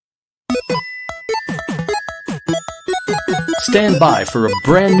Stand by for a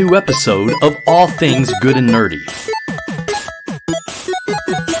brand new episode of All Things Good and Nerdy.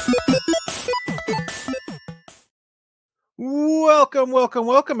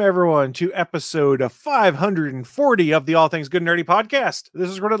 Welcome, everyone, to episode 540 of the All Things Good and Nerdy podcast. This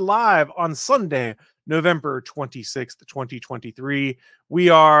is recorded live on Sunday, November 26th, 2023. We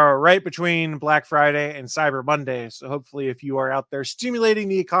are right between Black Friday and Cyber Monday, so hopefully if you are out there stimulating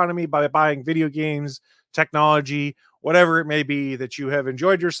the economy by buying video games, technology, whatever it may be, that you have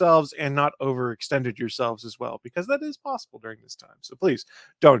enjoyed yourselves and not overextended yourselves as well, because that is possible during this time. So please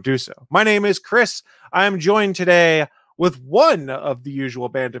don't do so. My name is Chris. I am joined today with one of the usual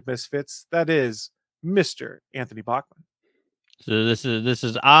band of misfits, that is Mr. Anthony Bachman. So this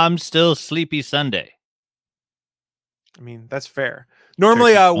is I'm Still Sleepy Sunday. I mean, that's fair.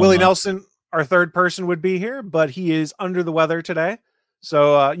 Normally, Willie Nelson, our third person, would be here, but he is under the weather today.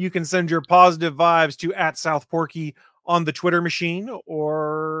 So you can send your positive vibes to @SouthPorky on the Twitter machine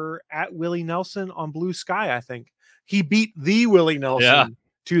or @Willie Nelson on Blue Sky, I think. He beat the Willie Nelson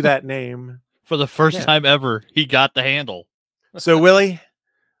to that name. For the first time ever, he got the handle. So Willie,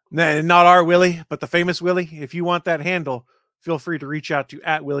 not our Willie, but the famous Willie, if you want that handle, feel free to reach out to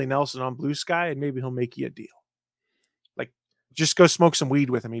 @Willie Nelson on Blue Sky, and maybe he'll make you a deal. Like, just go smoke some weed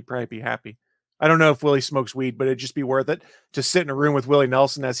with him. He'd probably be happy. I don't know if Willie smokes weed, but it'd just be worth it to sit in a room with Willie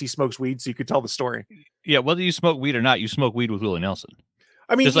Nelson as he smokes weed so you could tell the story. Yeah, whether you smoke weed or not, you smoke weed with Willie Nelson.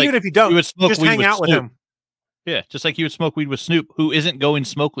 I mean, even if you don't, just hang out with him. Yeah, just like you would smoke weed with Snoop, who isn't going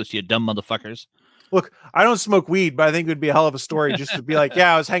smokeless, you dumb motherfuckers. Look, I don't smoke weed, but I think it would be a hell of a story just to be like,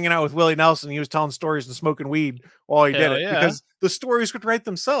 yeah, I was hanging out with Willie Nelson. He was telling stories and smoking weed while he did it. Yeah. Because the stories could write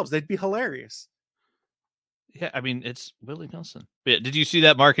themselves. They'd be hilarious. Yeah, I mean, it's Willie Nelson. Yeah, did you see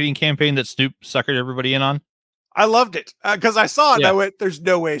that marketing campaign that Snoop suckered everybody in on? I loved it because I saw it. And I went, there's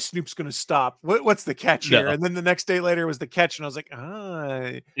no way Snoop's going to stop. What's the catch here? No. And then the next day later was the catch. And I was like,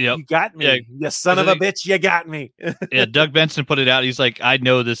 you got me. Yeah. You son of a bitch. You got me. Yeah. Doug Benson put it out. He's like, I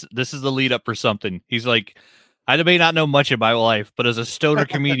know this is the lead up for something. He's like, I may not know much of my life, but as a stoner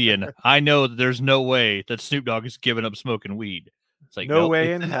comedian, I know that there's no way that Snoop Dogg is giving up smoking weed. It's like, no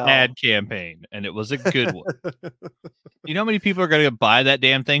way in hell. Ad campaign, and it was a good one. You know how many people are going to buy that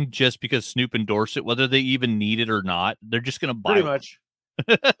damn thing just because Snoop endorsed it, whether they even need it or not? They're just going to buy it. Pretty much.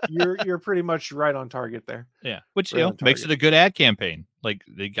 You're pretty much right on target there. Yeah, which makes it a good ad campaign. Like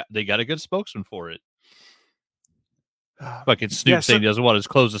they got a good spokesman for it. Fucking Snoop saying he doesn't want his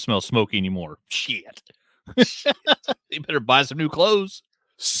clothes to smell smoky anymore. Shit. He better buy some new clothes.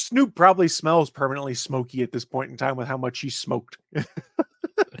 Snoop probably smells permanently smoky at this point in time with how much he smoked.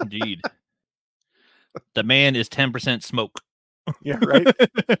 Indeed. The man is 10% smoke. Yeah, right?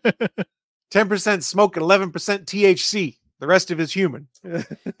 10% smoke and 11% THC. The rest of it is human.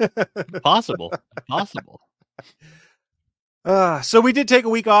 Possible. So we did take a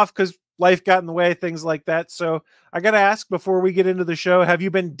week off because life got in the way, things like that. So I got to ask before we get into the show, have you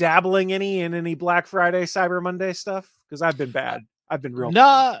been dabbling in any Black Friday, Cyber Monday stuff? Because I've been bad. I've been real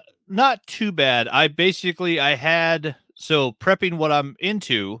bad. Not too bad. I had prepping what I'm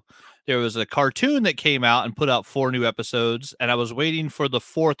into. There was a cartoon that came out and put out 4 new episodes, and I was waiting for the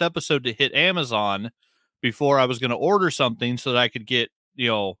 4th episode to hit Amazon before I was going to order something so that I could get,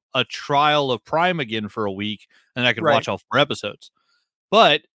 a trial of Prime again for a week, and I could watch all 4 episodes.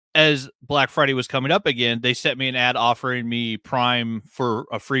 But as Black Friday was coming up again, they sent me an ad offering me Prime for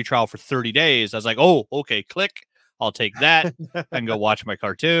a free trial for 30 days. I was like, oh, okay, click. I'll take that and go watch my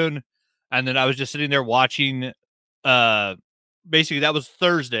cartoon. And then I was just sitting there watching, basically that was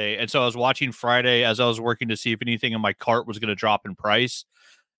Thursday. And so I was watching Friday as I was working to see if anything in my cart was going to drop in price,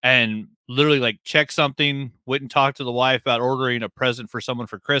 and literally check something, went and talked to the wife about ordering a present for someone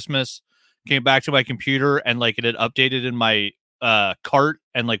for Christmas, came back to my computer and it had updated in my cart.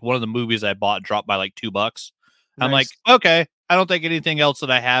 And one of the movies I bought dropped by $2. Nice. I'm like, okay, I don't think anything else that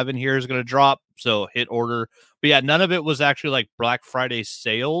I have in here is going to drop. So hit order. But yeah, none of it was actually Black Friday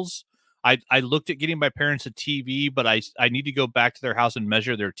sales. I looked at getting my parents a TV, but I need to go back to their house and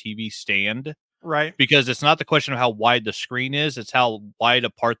measure their TV stand. Right. Because it's not the question of how wide the screen is. It's how wide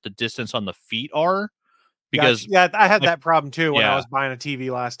apart the distance on the feet are. Because I had that problem too when I was buying a TV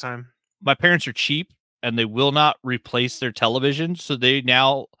last time. My parents are cheap and they will not replace their television. So they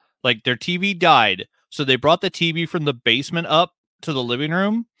now their TV died. So they brought the TV from the basement up to the living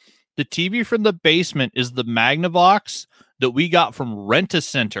room. The TV from the basement is the Magnavox that we got from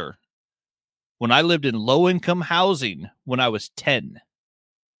Rent-A-Center when I lived in low-income housing when I was 10.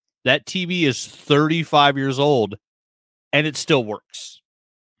 That TV is 35 years old, and it still works.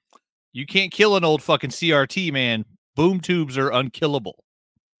 You can't kill an old fucking CRT, man. Boom tubes are unkillable.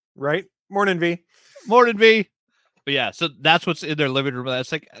 Right? Morning, V. Morning, V. But yeah, so that's what's in their living room.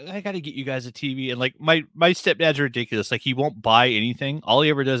 That's like, I got to get you guys a TV. And like my stepdad's ridiculous. Like he won't buy anything. All he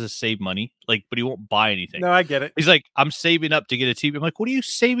ever does is save money. Like, but he won't buy anything. No, I get it. He's like, I'm saving up to get a TV. I'm like, what are you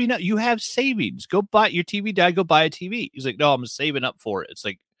saving up? You have savings. Go buy your TV. Dad, go buy a TV. He's like, no, I'm saving up for it. It's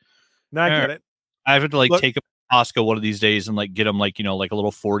like, No, I get it. I have to like Look, take him to Costco one of these days and like get him like, like a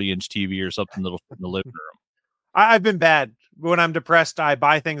little 40-inch TV or something that'll fit in the living room. I've been bad. When I'm depressed, I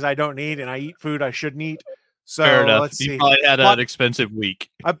buy things I don't need and I eat food I shouldn't eat. So Fair enough. let's see. You probably had an expensive week.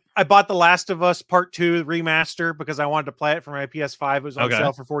 I bought The Last of Us Part 2 remaster because I wanted to play it for my PS5. It was on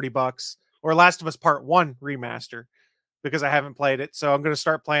sale for $40. Or Last of Us Part 1 remaster because I haven't played it. So I'm going to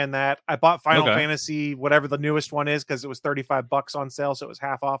start playing that. I bought Final Fantasy, whatever the newest one is, because it was $35 on sale. So it was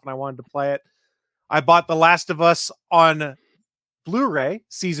half off and I wanted to play it. I bought The Last of Us on Blu-ray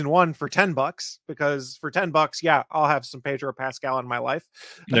season 1 for $10 because for $10, yeah, I'll have some Pedro Pascal in my life.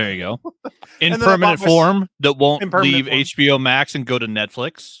 There you go. In permanent form that won't leave form. HBO Max and go to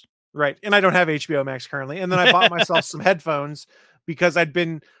Netflix. Right. And I don't have HBO Max currently. And then I bought myself some headphones because I'd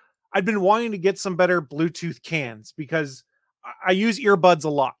been wanting to get some better Bluetooth cans because I use earbuds a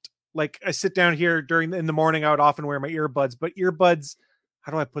lot. Like I sit down here in the morning, I would often wear my earbuds, but earbuds,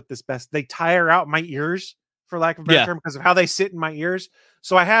 how do I put this best? They tire out my ears, for lack of a better term, because of how they sit in my ears.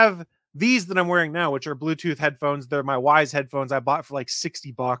 So I have these that I'm wearing now, which are Bluetooth headphones. They're my Wise headphones I bought for like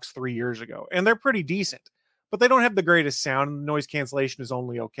 $60 3 years ago. And they're pretty decent, but they don't have the greatest sound. Noise cancellation is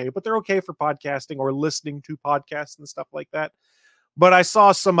only okay, but they're okay for podcasting or listening to podcasts and stuff like that. But I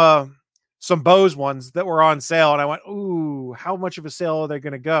saw some Bose ones that were on sale and I went, ooh, how much of a sale are they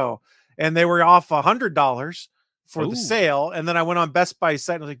going to go? And they were off $100 for the sale. And then I went on Best Buy's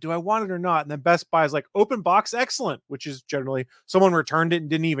site and I was like, do I want it or not? And then Best Buy is like, open box, excellent, which is generally someone returned it and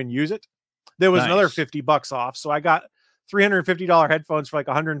didn't even use it. There was another $50 off. So I got $350 headphones for like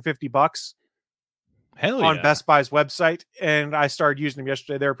 $150 on Best Buy's website. And I started using them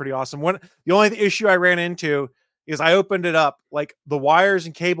yesterday. They were pretty awesome. The only issue I ran into is I opened it up, like the wires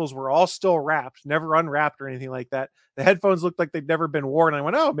and cables were all still wrapped, never unwrapped or anything like that. The headphones looked like they'd never been worn. I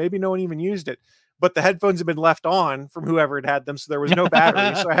went, oh, maybe no one even used it. But the headphones had been left on from whoever had them. So there was no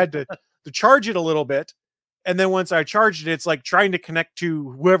battery. So I had to charge it a little bit. And then once I charged it, it's like trying to connect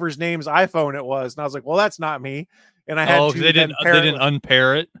to whoever's name's iPhone it was. And I was like, well, that's not me. And I had to. They didn't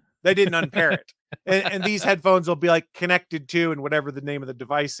unpair it. They didn't unpair it. And these headphones will be like connected to and whatever the name of the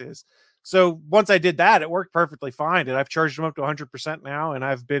device is. So once I did that, it worked perfectly fine. And I've charged them up to 100% now. And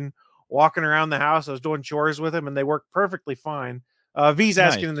I've been walking around the house. I was doing chores with them and they work perfectly fine. V's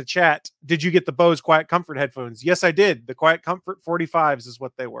asking in the chat, did you get the Bose Quiet Comfort headphones? Yes, I did. The Quiet Comfort 45s is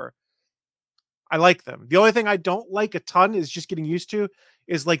what they were. I like them. The only thing I don't like a ton is just getting used to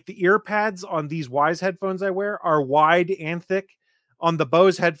is like the ear pads on these Wise headphones I wear are wide and thick. On the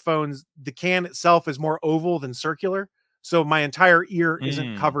Bose headphones, the can itself is more oval than circular. So my entire ear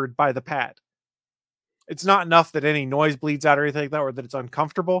isn't covered by the pad. It's not enough that any noise bleeds out or anything like that, or that it's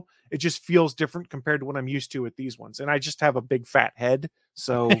uncomfortable. It just feels different compared to what I'm used to with these ones. And I just have a big fat head.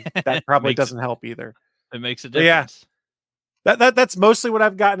 So that probably doesn't help either. It makes a difference. But yeah, that's mostly what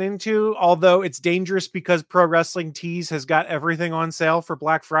I've gotten into. Although it's dangerous because Pro Wrestling Tees has got everything on sale for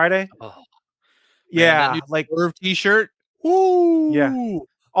Black Friday. Oh, yeah. Man, like Swerve t-shirt. Woo! Yeah.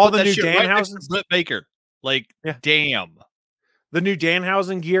 All the new Danhausen. Britt Baker. Like, damn. The new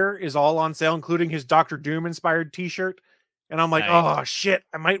Danhausen gear is all on sale, including his Dr. Doom inspired t-shirt. And I'm like, oh shit,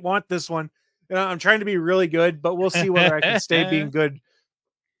 I might want this one. I'm trying to be really good, but we'll see whether I can stay being good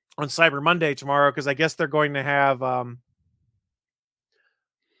on Cyber Monday tomorrow. Cause I guess they're going to have,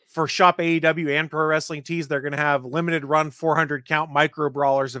 for Shop AEW and Pro Wrestling Tees, they're going to have limited run 400 count micro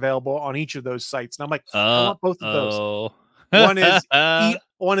brawlers available on each of those sites. And I'm like, I want both of those.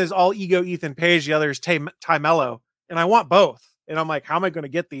 One is all ego Ethan Page. The other is Ty Mello. And I want both. And I'm like, how am I going to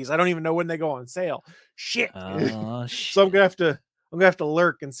get these? I don't even know when they go on sale. Shit. So I'm gonna have to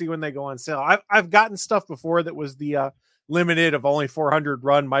lurk and see when they go on sale. I've gotten stuff before that was the limited of only 400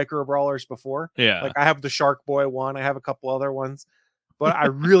 run micro brawlers before. Yeah. Like I have the Shark Boy one. I have a couple other ones, but I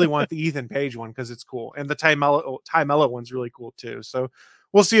really want the Ethan Page one because it's cool. And the Ty Mello one's really cool too. So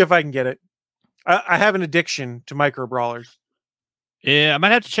we'll see if I can get it. I have an addiction to micro brawlers. Yeah, I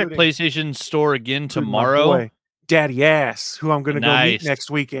might have to check PlayStation Store again tomorrow. Daddy Ass, who I'm going to go meet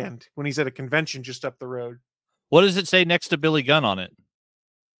next weekend when he's at a convention just up the road. What does it say next to Billy Gunn on it?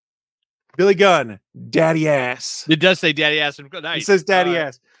 Billy Gunn, Daddy Ass. It does say Daddy Ass. Nice. It says Daddy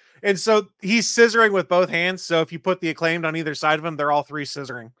Ass. And so he's scissoring with both hands. So if you put the Acclaimed on either side of him, they're all three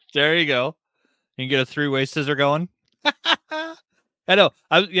scissoring. There you go. You can get a three-way scissor going. I know.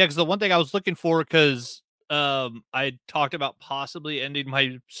 Because the one thing I was looking for, because I talked about possibly ending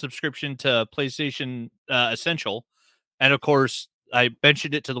my subscription to PlayStation Essential And of course, I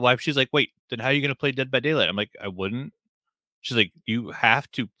mentioned it to the wife. She's like, "Wait, then how are you going to play Dead by Daylight?" I'm like, "I wouldn't." She's like, "You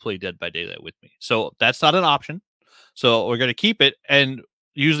have to play Dead by Daylight with me." So that's not an option. So we're going to keep it. And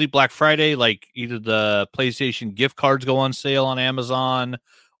usually Black Friday, like either the PlayStation gift cards go on sale on Amazon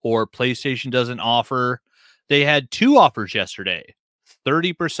or PlayStation doesn't offer. They had 2 offers yesterday.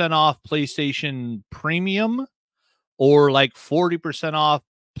 30% off PlayStation Premium or like 40% off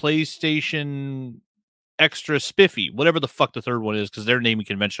PlayStation Extra Spiffy, whatever the fuck the third one is, because their naming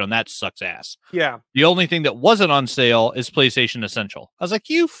convention on that sucks ass. Yeah. The only thing that wasn't on sale is PlayStation Essential. I was like,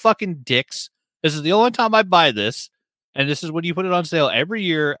 you fucking dicks. This is the only time I buy this. And this is when you put it on sale every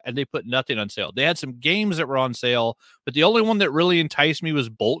year, and they put nothing on sale. They had some games that were on sale, but the only one that really enticed me was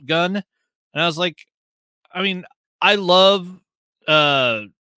Bolt Gun. And I was like, I mean, I love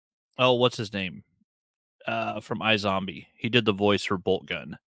what's his name? From iZombie. He did the voice for Bolt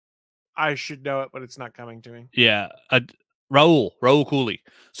Gun. I should know it, but it's not coming to me. Yeah, Raul Cooley.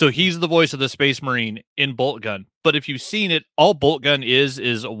 So he's the voice of the Space Marine in Bolt Gun. But if you've seen it, all Bolt Gun is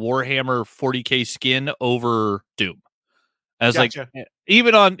a Warhammer 40K skin over Doom. I was Gotcha. like,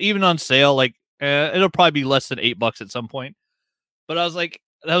 even on sale, like it'll probably be less than $8 at some point. But I was like,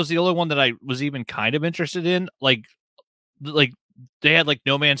 that was the only one that I was even kind of interested in. Like they had like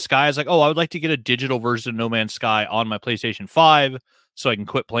No Man's Sky. I was like, oh, I would like to get a digital version of No Man's Sky on my PlayStation 5 so I can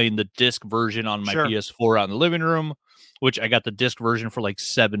quit playing the disc version on my PS4 out in the living room, which I got the disc version for like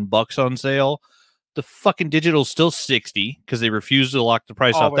 $7 on sale. The fucking digital is still $60 because they refused to lock the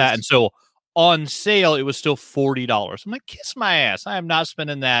price off that. And so on sale, it was still $40. I'm like, kiss my ass. I am not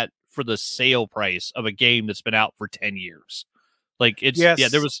spending that for the sale price of a game that's been out for 10 years. Like there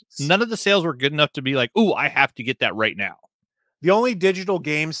was none of the sales were good enough to be like, ooh, I have to get that right now. The only digital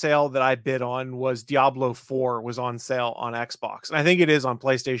game sale that I bid on was Diablo 4 was on sale on Xbox. And I think it is on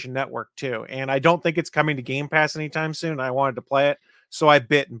PlayStation Network too. And I don't think it's coming to Game Pass anytime soon. I wanted to play it. So I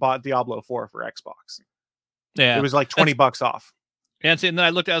bit and bought Diablo 4 for Xbox. Yeah. It was like $20 off. And then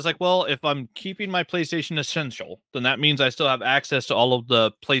I looked at it, I was like, well, if I'm keeping my PlayStation Essential, then that means I still have access to all of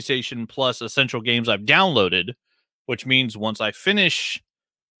the PlayStation Plus Essential games I've downloaded, which means once I finish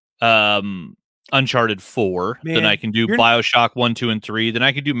Uncharted 4, then I can do BioShock 1, 2, and 3. Then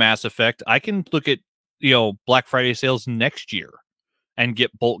I can do Mass Effect. I can look at, Black Friday sales next year and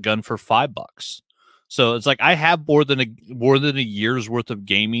get Bolt Gun for $5. So it's like I have more than a year's worth of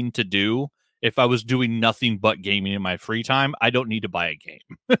gaming to do. If I was doing nothing but gaming in my free time, I don't need to buy a game.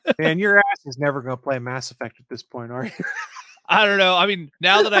 Man, your ass is never going to play Mass Effect at this point, are you? I don't know. I mean,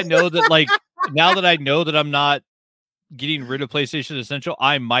 now that I know that I'm not getting rid of PlayStation Essential,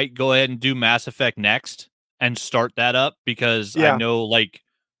 I might go ahead and do Mass Effect next and start that up because I know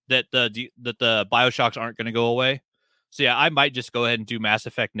that the BioShocks aren't going to go away. So yeah, I might just go ahead and do Mass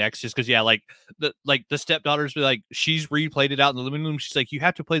Effect next, just because the stepdaughter's be like, she's replayed it out in the living room. She's like, you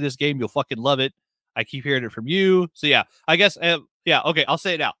have to play this game, you'll fucking love it. I keep hearing it from you. So yeah, I guess okay, I'll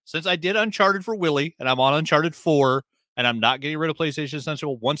say it now. Since I did Uncharted for Willie and I'm on Uncharted 4 and I'm not getting rid of PlayStation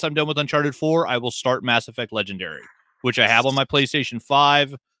Essential, once I'm done with Uncharted 4, I will start Mass Effect Legendary, which I have on my PlayStation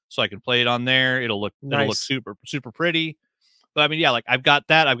 5, so I can play it on there. It'll look super, super pretty. But I mean, yeah, like I've got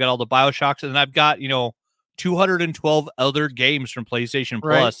that. I've got all the BioShocks, and I've got, 212 other games from PlayStation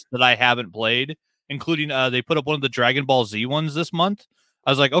Plus that I haven't played, including they put up one of the Dragon Ball Z ones this month.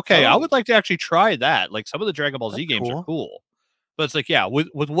 I was like, okay, I would like to actually try that. Like some of the Dragon Ball Z games are cool. But it's like, yeah, with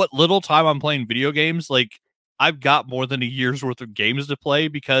what little time I'm playing video games, like I've got more than a year's worth of games to play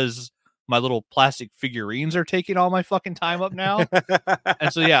because my little plastic figurines are taking all my fucking time up now.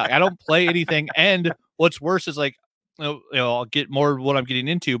 And so, yeah, I don't play anything. And what's worse is like, I'll get more of what I'm getting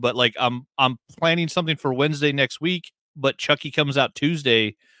into, but like I'm planning something for Wednesday next week, but Chucky comes out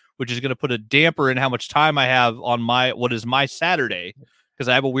Tuesday, which is going to put a damper in how much time I have on what is my Saturday, because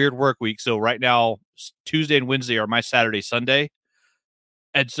I have a weird work week. So right now, Tuesday and Wednesday are my Saturday, Sunday.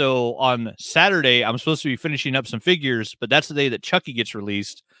 And so on Saturday, I'm supposed to be finishing up some figures, but that's the day that Chucky gets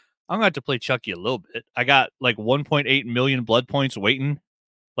released. I'm going to have to play Chucky a little bit. I got like 1.8 million blood points waiting.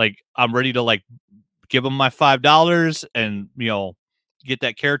 Like I'm ready to like give him my $5 and, get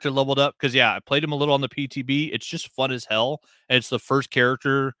that character leveled up. Cause yeah, I played him a little on the PTB. It's just fun as hell. And it's the first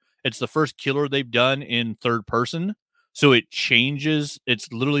killer they've done in third person. So it changes.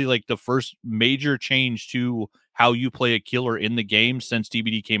 It's literally like the first major change to how you play a killer in the game since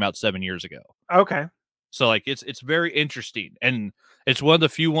DBD came out 7 years ago. Okay. So like it's very interesting. And it's one of the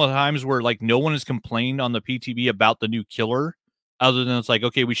few times where like no one has complained on the PTB about the new killer, other than it's like,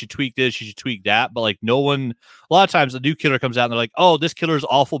 okay, we should tweak this, you should tweak that. But like a lot of times the new killer comes out and they're like, oh, this killer is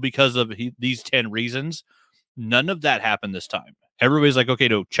awful because of these 10 reasons. None of that happened this time. Everybody's like, okay,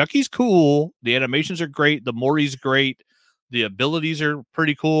 no, Chucky's cool. The animations are great. The Mori's great. The abilities are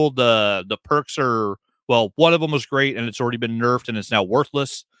pretty cool. The perks are, well, one of them was great, and it's already been nerfed, and it's now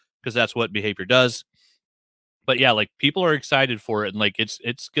worthless because that's what behavior does. But yeah, like people are excited for it, and like it's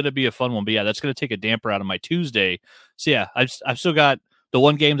gonna be a fun one. But yeah, that's gonna take a damper out of my Tuesday. So yeah, I've still got the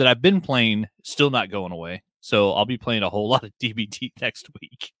one game that I've been playing still not going away. So I'll be playing a whole lot of DBT next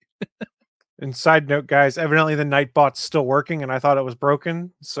week. And side note, guys, evidently the Nightbot's still working, and I thought it was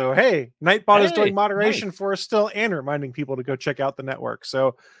broken. So hey, Nightbot is doing moderation for us still, and reminding people to go check out the network.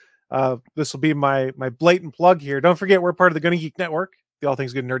 So this will be my blatant plug here. Don't forget, we're part of the Gonna Geek Network, the All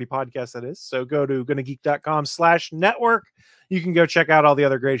Things Good and Nerdy podcast, that is. So go to gonnageek.com/network. You can go check out all the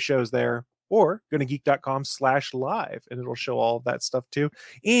other great shows there, or gonnageek.com/live, and it'll show all of that stuff too.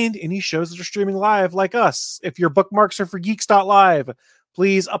 And any shows that are streaming live, like us. If your bookmarks are for geeks.live,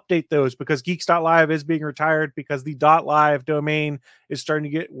 please update those, because geeks.live is being retired because the .live domain is starting to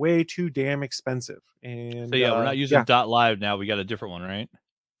get way too damn expensive. And so yeah, we're not using .live now. We got a different one, right?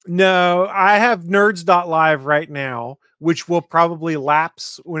 No, I have nerds.live right now, which will probably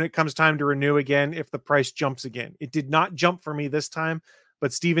lapse when it comes time to renew again if the price jumps again. It did not jump for me this time,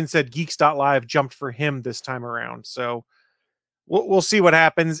 but Steven said geeks.live jumped for him this time around. So we'll see what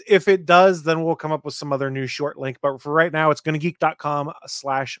happens. If it does, then we'll come up with some other new short link. But for right now, it's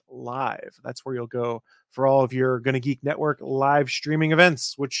gonnageek.com/live. That's where you'll go for all of your Gonna Geek Network live streaming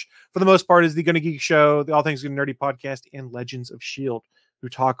events, which for the most part is the Gonna Geek Show, the All Things Good and Nerdy podcast, and Legends of S.H.I.E.L.D., who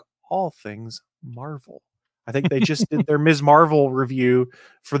talk all things Marvel. I think they just did their Ms. Marvel review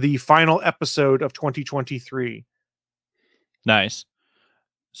for the final episode of 2023. Nice.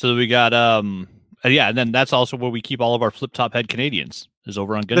 So we got yeah, and then that's also where we keep all of our flip top head Canadians, is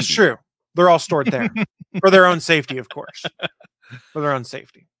over on Gonna That's Geek. true. They're all stored there for their own safety, of course. For their own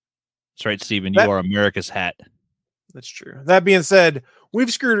safety. That's right, Steven. You are America's hat. That's true. That being said,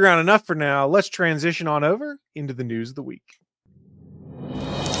 we've screwed around enough for now. Let's transition on over into the news of the week.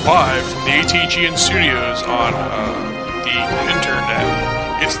 Live from the ATGN studios on the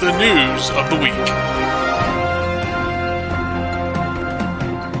internet, it's the news of the week.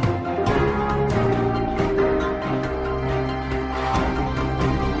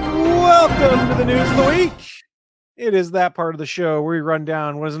 Welcome to the news of the week. It is that part of the show where we run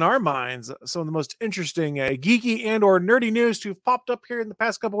down what is in our minds some of the most interesting geeky and or nerdy news to have popped up here in the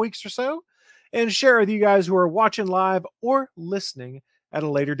past couple weeks or so, and share with you guys who are watching live or listening at a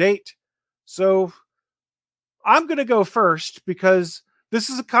later date. So I'm going to go first because this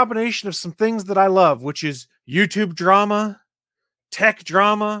is a combination of some things that I love, which is YouTube drama, tech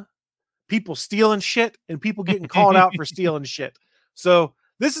drama, people stealing shit, and people getting called out for stealing shit. So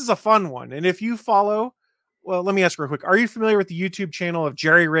this is a fun one. And if you follow, well, let me ask real quick. Are you familiar with the YouTube channel of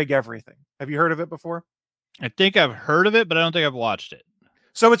Jerry Rig Everything? Have you heard of it before? I think I've heard of it, but I don't think I've watched it.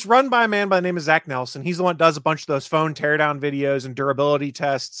 So it's run by a man by the name of Zach Nelson. He's the one that does a bunch of those phone teardown videos and durability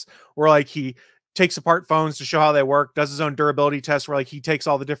tests where like he takes apart phones to show how they work, does his own durability tests where like he takes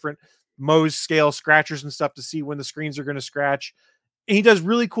all the different Mohs scale scratchers and stuff to see when the screens are going to scratch. And he does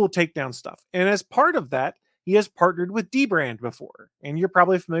really cool takedown stuff. And as part of that, he has partnered with dbrand before. And you're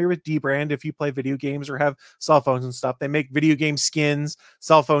probably familiar with dbrand if you play video games or have cell phones and stuff. They make video game skins,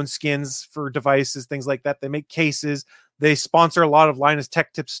 cell phone skins for devices, things like that. They make cases. They sponsor a lot of Linus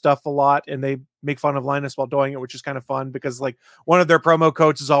Tech Tips stuff a lot, and they make fun of Linus while doing it, which is kind of fun because like one of their promo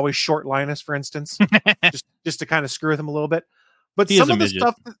codes is always short Linus, for instance, just to kind of screw with him a little bit. But some of the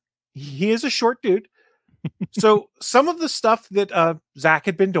stuff, he is a short dude. So some of the stuff that Zach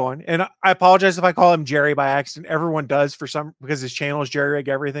had been doing, and I apologize if I call him Jerry by accident. Everyone does because his channel is Jerry Rig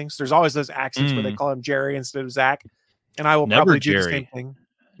Everything. So there's always those accents where they call him Jerry instead of Zach. And I will probably do the same thing.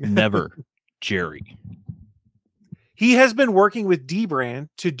 Never Jerry. He has been working with dbrand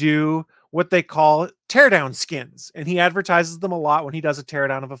to do what they call teardown skins. And he advertises them a lot when he does a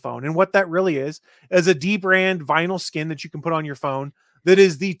teardown of a phone. And what that really is a dbrand vinyl skin that you can put on your phone that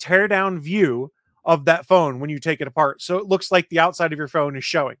is the teardown view of that phone when you take it apart. So it looks like the outside of your phone is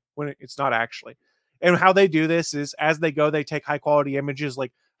showing when it's not actually. And how they do this is as they go, they take high quality images.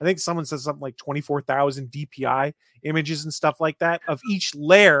 Like I think someone says something like 24,000 DPI images and stuff like that of each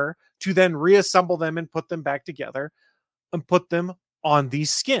layer to then reassemble them and put them back together and put them on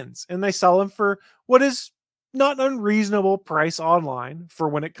these skins. And they sell them for what is not an unreasonable price online for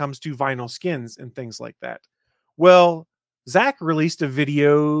when it comes to vinyl skins and things like that. Well, Zach released a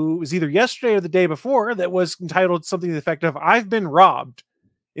video, it was either yesterday or the day before, that was entitled something to the effect of "I've been robbed."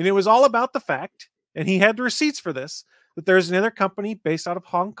 And it was all about the fact, and he had the receipts for this, that there's another company based out of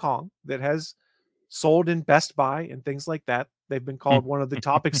Hong Kong that has sold in Best Buy and things like that. They've been called one of the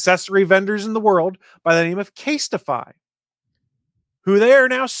top accessory vendors in the world by the name of Casetify, who they are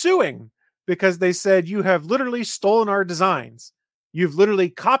now suing because they said, you have literally stolen our designs. You've literally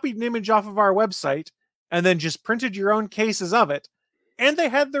copied an image off of our website and then just printed your own cases of it. And they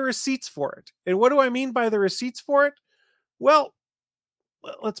had the receipts for it. And what do I mean by the receipts for it? Well,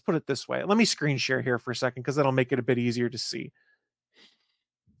 let's put it this way. Let me screen share here for a second, because that'll make it a bit easier to see.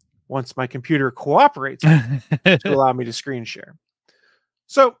 Once my computer cooperates to allow me to screen share.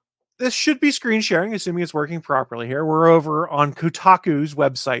 So this should be screen sharing, assuming it's working properly here. We're over on Kotaku's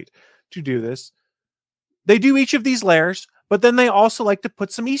website to do this. They do each of these layers, but then they also like to put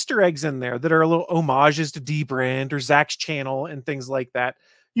some Easter eggs in there that are a little homages to D-Brand or Zach's channel and things like that.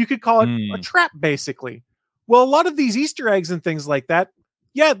 You could call it a trap, basically. Well, a lot of these Easter eggs and things like that,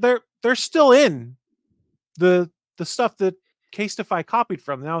 yeah, they're still in the stuff that Casetify copied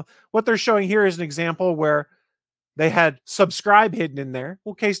from. Now, what they're showing here is an example where they had subscribe hidden in there.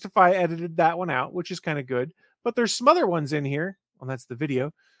 Well, Casetify edited that one out, which is kind of good. But there's some other ones in here, well, that's the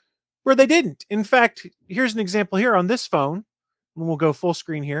video, where they didn't. In fact, here's an example here on this phone, and we'll go full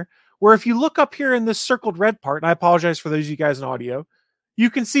screen here, where if you look up here in this circled red part, and I apologize for those of you guys in audio, you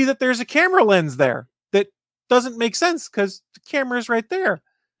can see that there's a camera lens there that doesn't make sense because the camera is right there.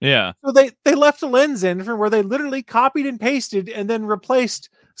 Yeah. So they left a lens in from where they literally copied and pasted and then replaced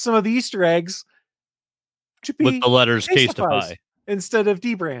some of the Easter eggs to be with the letters Casetify instead of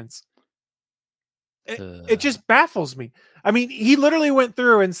D-Brands. It just baffles me. I mean, he literally went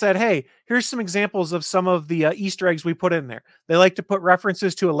through and said, hey, here's some examples of some of the Easter eggs we put in there. They like to put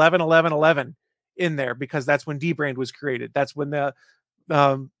references to 11-11-11 in there because that's when D-Brand was created. That's when the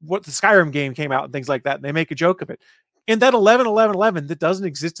Skyrim game came out and things like that. And they make a joke of it. And that 11-11-11 that doesn't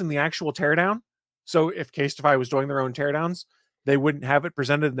exist in the actual teardown. So if Casetify was doing their own teardowns, they wouldn't have it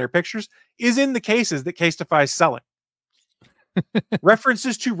presented in their pictures, is in the cases that Casetify is selling.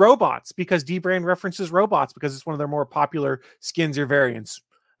 References to robots, because D-Brand references robots because it's one of their more popular skins or variants.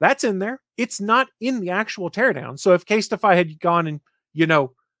 That's in there. It's not in the actual teardown. So if Casetify had gone and,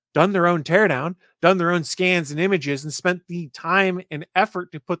 done their own teardown, done their own scans and images, and spent the time and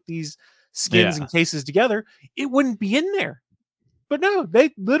effort to put these skins and cases together, it wouldn't be in there. But no,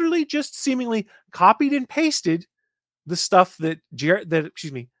 they literally just seemingly copied and pasted the stuff that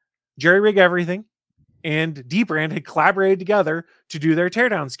Jerry Rig Everything and D-Brand had collaborated together to do their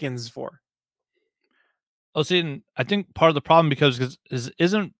teardown skins for. Oh, see, and I think part of the problem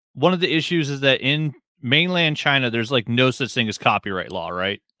isn't one of the issues is that in mainland China, there's like no such thing as copyright law,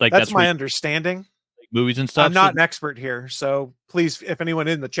 right? Like that's my understanding. Like movies and stuff. I'm not an expert here, so please, if anyone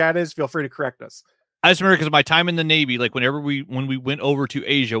in the chat is, feel free to correct us. I just remember because of my time in the Navy, like when we went over to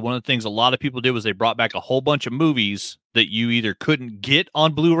Asia, one of the things a lot of people did was they brought back a whole bunch of movies that you either couldn't get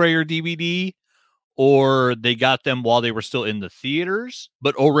on Blu-ray or DVD, or they got them while they were still in the theaters,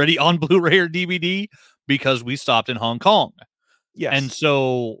 but already on Blu-ray or DVD because we stopped in Hong Kong. Yes. And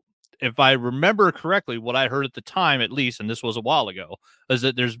so if I remember correctly, what I heard at the time, at least, and this was a while ago, is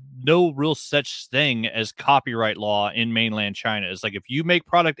that there's no real such thing as copyright law in mainland China. It's like if you make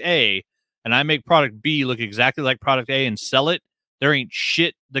product A and I make product B look exactly like product A and sell it, there ain't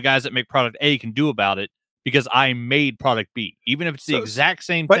shit the guys that make product A can do about it because I made product B, even if it's the exact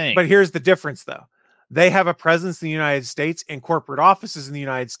same thing. But here's the difference, though. They have a presence in the United States and corporate offices in the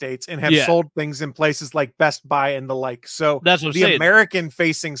United States and have sold things in places like Best Buy and the like. So that's what the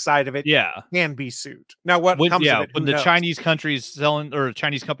American-facing side of it can be sued. Now, what comes of it? When the Chinese countries selling or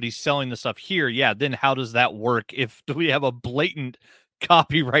Chinese companies selling the stuff here, then how does that work? Do we have a blatant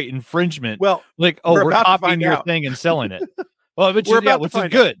copyright infringement? Well, like, we're copying your thing and selling it. Well, which is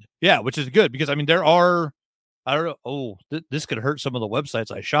good. Yeah, which is good because I mean there are. I don't know. Oh, this could hurt some of the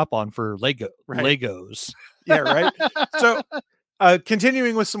websites I shop on for Legos. Yeah, right. So,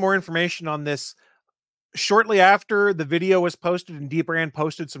 continuing with some more information on this, shortly after the video was posted and D-Brand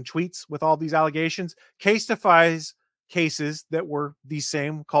posted some tweets with all these allegations, Casetify's cases that were the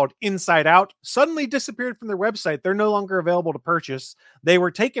same, called Inside Out, suddenly disappeared from their website. They're no longer available to purchase. They were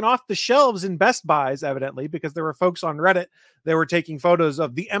taken off the shelves in Best Buys, evidently, because there were folks on Reddit. They were taking photos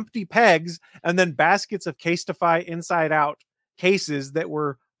of the empty pegs and then baskets of Casetify Inside Out cases that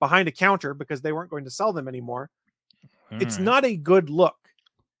were behind a counter because they weren't going to sell them anymore. It's not a good look.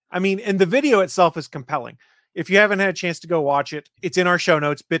 I mean, and the video itself is compelling. If you haven't had a chance to go watch it, it's in our show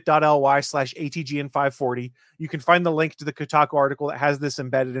notes, bit.ly/ATGN540. You can find the link to the Kotaku article that has this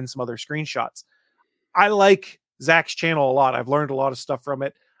embedded in some other screenshots. I like Zach's channel a lot. I've learned a lot of stuff from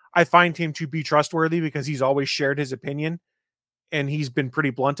it. I find him to be trustworthy because he's always shared his opinion and he's been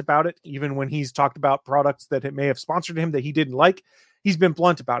pretty blunt about it. Even when he's talked about products that may have sponsored him that he didn't like, he's been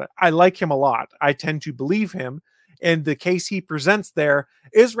blunt about it. I like him a lot. I tend to believe him. And the case he presents there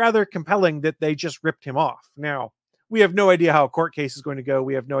is rather compelling that they just ripped him off. Now, We have no idea how a court case is going to go.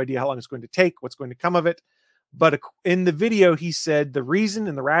 We have no idea how long it's going to take, what's going to come of it. But in the video, he said the reason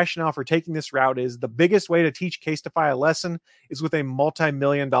and the rationale for taking this route is the biggest way to teach Casetify a lesson is with a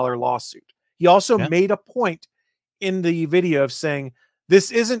multi-million-dollar lawsuit. He also made a point in the video of saying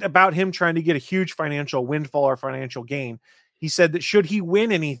this isn't about him trying to get a huge financial windfall or financial gain. He said that should he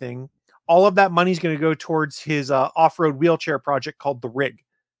win anything, all of that money is going to go towards his off-road wheelchair project called The Rig.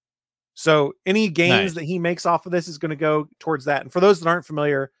 So any gains that he makes off of this is going to go towards that. And for those that aren't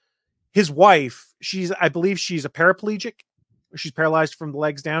familiar, his wife, I believe she's a paraplegic. She's paralyzed from the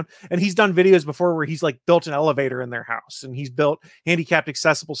legs down. And he's done videos before where he's like built an elevator in their house and he's built handicapped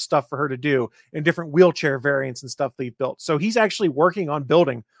accessible stuff for her to do and different wheelchair variants and stuff that he's built. So he's actually working on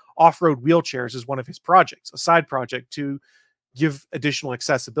building off-road wheelchairs as one of his projects, a side project to give additional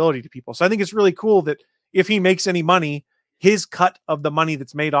accessibility to people. So I think it's really cool that if he makes any money, his cut of the money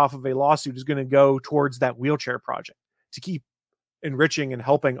that's made off of a lawsuit is going to go towards that wheelchair project to keep enriching and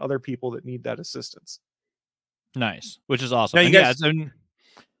helping other people that need that assistance. Nice, which is awesome. Now, And yeah,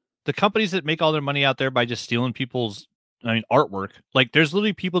 the companies that make all their money out there by just stealing people's, artwork. Like, there's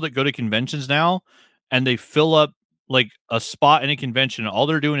literally people that go to conventions now and they fill up like a spot in a convention. All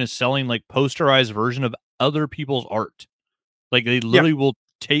they're doing is selling like posterized version of other people's art. Like, they literally will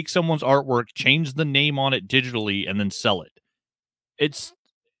take someone's artwork, change the name on it digitally, and then sell it. It's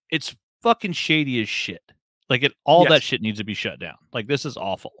fucking shady as shit. Like, that shit needs to be shut down. Like, this is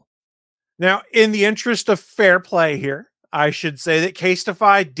awful. Now, in the interest of fair play here, I should say that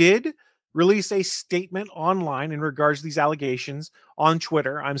Casetify did release a statement online in regards to these allegations on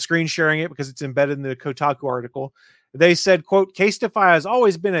Twitter. I'm screen sharing it because it's embedded in the Kotaku article. They said, quote, Casetify has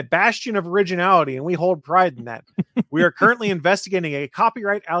always been a bastion of originality, and we hold pride in that. We are currently investigating a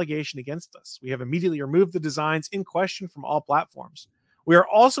copyright allegation against us. We have immediately removed the designs in question from all platforms. We are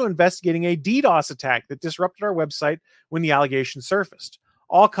also investigating a DDoS attack that disrupted our website when the allegation surfaced.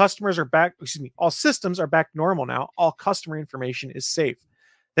 All systems are back normal now. All customer information is safe.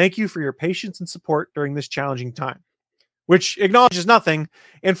 Thank you for your patience and support during this challenging time. Which acknowledges nothing.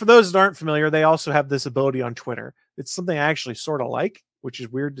 And for those that aren't familiar, they also have this ability on Twitter. It's something I actually sort of like, which is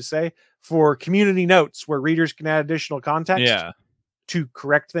weird to say, for community notes where readers can add additional context to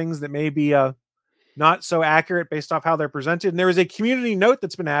correct things that may be not so accurate based off how they're presented. And there is a community note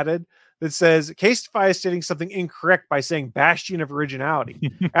that's been added that says Casetify is stating something incorrect by saying bastion of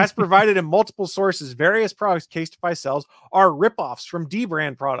originality. As provided in multiple sources, various products Casetify sells are ripoffs from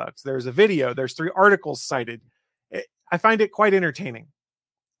D-brand products. There's a video. There's 3 articles cited. I find it quite entertaining.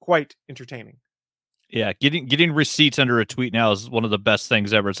 Quite entertaining. Yeah, getting receipts under a tweet now is one of the best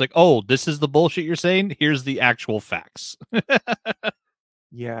things ever. It's like, oh, this is the bullshit you're saying? Here's the actual facts.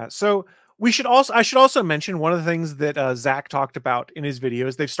 Yeah, so I should also mention one of the things that Zach talked about in his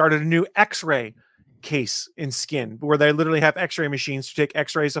videos. They've started a new X-ray case in Skin where they literally have X-ray machines to take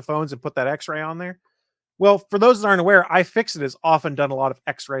X-rays of phones and put that X-ray on there. Well, for those that aren't aware, iFixit has often done a lot of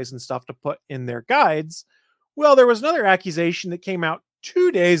X-rays and stuff to put in their guides. Well, there was another accusation that came out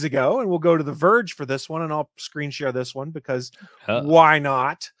 2 days ago, and we'll go to The Verge for this one, and I'll screen share this one because why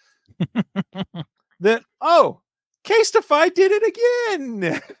not? That, Casetify did it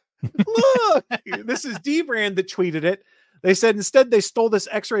again. Look, this is D-Brand that tweeted it. They said instead they stole this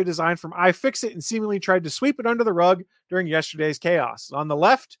X-ray design from iFixit and seemingly tried to sweep it under the rug during yesterday's chaos. On the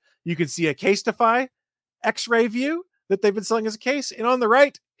left, you can see a Casetify X-ray view that they've been selling as a case, and on the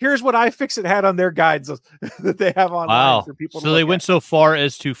right, here's what iFixit had on their guides that they have online for people. So they went so far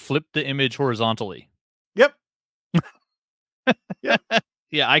as to flip the image horizontally. Yep. Yep.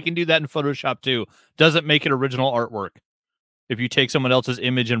 Yeah, I can do that in Photoshop too. Doesn't make it original artwork if you take someone else's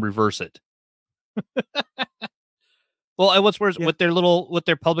image and reverse it. Well, and what's worse, with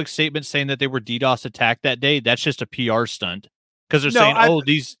their public statement saying that they were DDoS attacked that day, that's just a PR stunt because they're saying,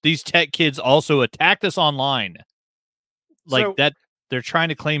 these tech kids also attacked us online. Like that, they're trying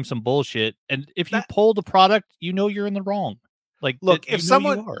to claim some bullshit. And if you pull the product, you're in the wrong. Like, look, if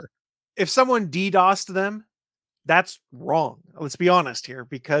someone DDoSed them, that's wrong. Let's be honest here,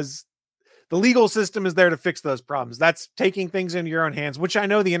 because the legal system is there to fix those problems. That's taking things into your own hands, which I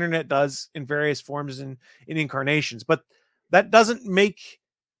know the internet does in various forms and in incarnations, but that doesn't make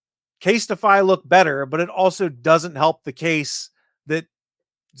Casetify look better, but it also doesn't help the case that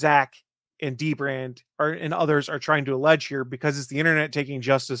Zach and D-Brand and others are trying to allege here, because it's the internet taking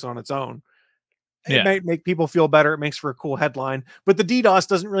justice on its own. It might make people feel better. It makes for a cool headline, but the DDoS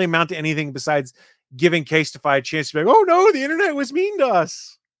doesn't really amount to anything besides giving Casetify a chance to be like, oh no, the internet was mean to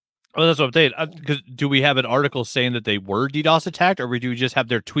us. Well, that's what I'm saying. Because do we have an article saying that they were DDoS attacked, or do we just have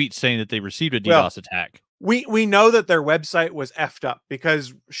their tweet saying that they received a DDoS attack? We know that their website was effed up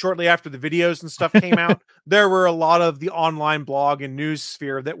because shortly after the videos and stuff came out, there were a lot of the online blog and news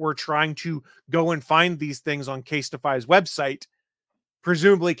sphere that were trying to go and find these things on Casetify's website.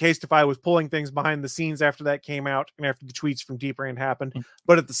 Presumably, Casetify was pulling things behind the scenes after that came out and after the tweets from Deeprand happened.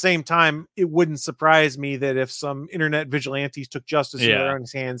 But at the same time, it wouldn't surprise me that if some internet vigilantes took justice in their own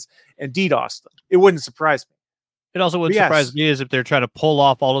hands and DDoSed them, it wouldn't surprise me. It also wouldn't surprise me is if they're trying to pull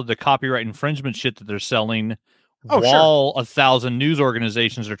off all of the copyright infringement shit that they're selling while 1,000 news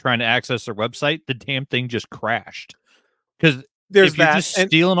organizations are trying to access their website, the damn thing just crashed. Because if you're just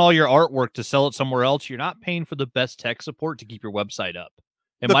stealing all your artwork to sell it somewhere else, you're not paying for the best tech support to keep your website up.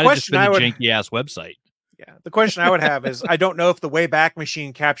 It might have just been a janky-ass website. Yeah, the question I would have is, I don't know if the Wayback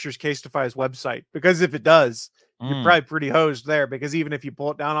Machine captures Casetify's website, because if it does, you're probably pretty hosed there, because even if you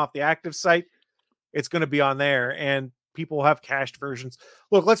pull it down off the active site, it's going to be on there, and people have cached versions.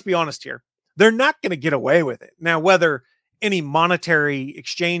 Look, let's be honest here. They're not going to get away with it. Now, whether any monetary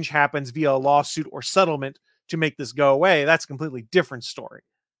exchange happens via a lawsuit or settlement to make this go away, that's a completely different story.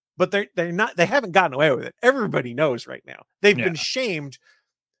 But they haven't gotten away with it. Everybody knows right now. They've been shamed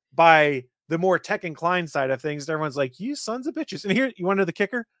by the more tech inclined side of things. Everyone's like, you sons of bitches. And here, you want to know the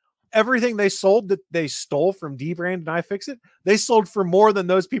kicker? Everything they sold that they stole from Dbrand and iFixit, they sold for more than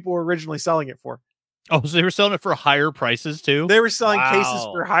those people were originally selling it for. Oh, so they were selling it for higher prices too? They were selling cases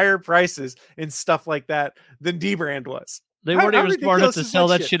for higher prices and stuff like that than Dbrand was. They weren't even smart enough to sell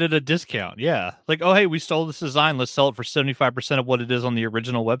that shit at a discount. Yeah. Like, oh, hey, we stole this design. Let's sell it for 75% of what it is on the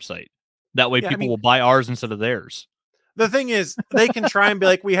original website. That way people will buy ours instead of theirs. The thing is, they can try and be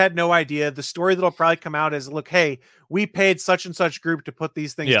like, we had no idea. The story that'll probably come out is, look, hey, we paid such and such group to put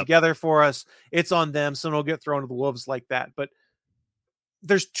these things together for us. It's on them. So it'll get thrown to the wolves like that. But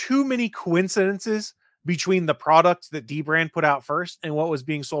there's too many coincidences between the products that Dbrand put out first and what was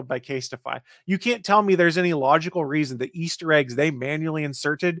being sold by Casetify. You can't tell me there's any logical reason that Easter eggs they manually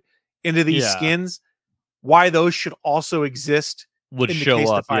inserted into these skins, why those should also exist would in show the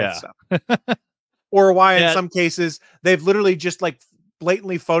up, stuff. Or why in some cases they've literally just like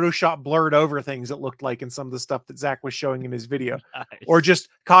blatantly Photoshop blurred over things, it looked like in some of the stuff that Zach was showing in his video. Nice. Or just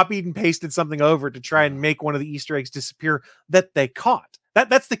copied and pasted something over to try and make one of the Easter eggs disappear that they caught.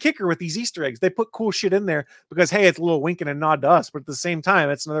 That's the kicker with these Easter eggs. They put cool shit in there because, hey, it's a little wink and a nod to us. But at the same time,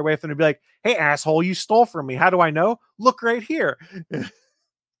 it's another way for them to be like, hey, asshole, you stole from me. How do I know? Look right here.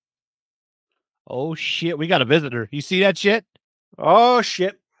 Oh, shit. We got a visitor. You see that shit? Oh,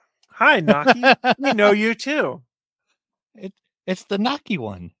 shit. Hi, Naki. We know you, too. It's the Naki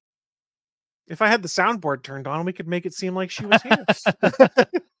one. If I had the soundboard turned on, we could make it seem like she was here.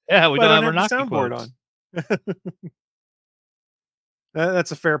 Yeah, we don't have our Naki soundboard quotes on.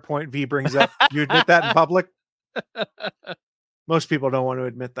 That's a fair point V brings up. You admit that in public? Most people don't want to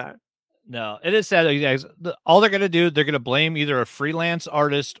admit that. No, it is sad. Guys, all they're going to do, they're going to blame either a freelance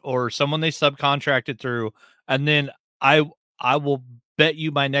artist or someone they subcontracted through. And then I will bet you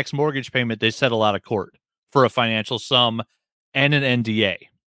my next mortgage payment, they settle out of court for a financial sum and an NDA.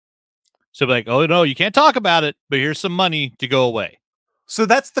 So be like, oh, no, you can't talk about it, but here's some money to go away. So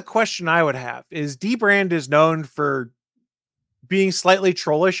that's the question I would have is Dbrand is known for being slightly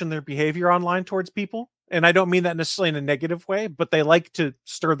trollish in their behavior online towards people. And I don't mean that necessarily in a negative way, but they like to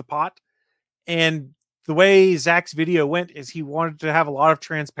stir the pot. And the way Zach's video went is he wanted to have a lot of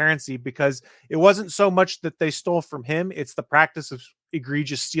transparency because it wasn't so much that they stole from him. It's the practice of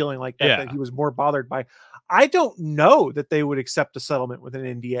egregious stealing like that that he was more bothered by. I don't know that they would accept a settlement with an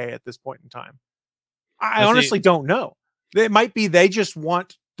NDA at this point in time. I honestly don't know. It might be they just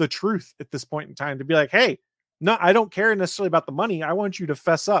want the truth at this point in time to be like, hey, no, I don't care necessarily about the money. I want you to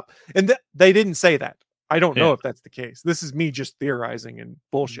fess up. And they didn't say that. I don't know if that's the case. This is me just theorizing and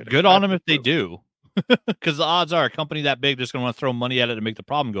bullshit. Good on them if they do. Because the odds are a company that big just going to want to throw money at it to make the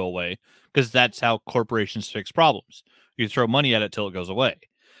problem go away. Because that's how corporations fix problems. You throw money at it till it goes away.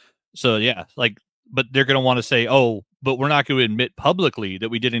 So yeah, but they're going to want to say, oh, but we're not going to admit publicly that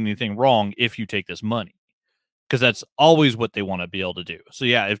we did anything wrong if you take this money. Because that's always what they want to be able to do. So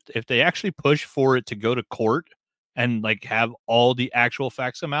yeah, if they actually push for it to go to court and have all the actual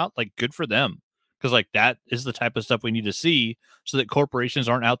facts come out, good for them. Because that is the type of stuff we need to see so that corporations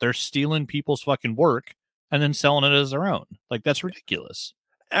aren't out there stealing people's fucking work and then selling it as their own. That's ridiculous.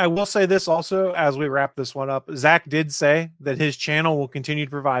 I will say this also as we wrap this one up. Zach did say that his channel will continue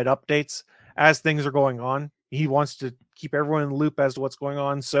to provide updates as things are going on. He wants to keep everyone in the loop as to what's going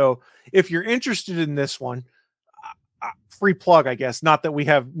on. So if you're interested in this one, free plug, I guess, not that we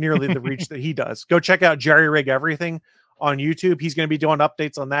have nearly the reach that he does. Go check out Jerry Rig Everything on YouTube. He's going to be doing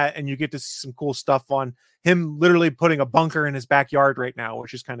updates on that, and you get to see some cool stuff on him literally putting a bunker in his backyard right now,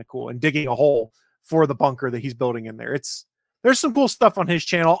 which is kind of cool, and digging a hole for the bunker that he's building in there. There's some cool stuff on his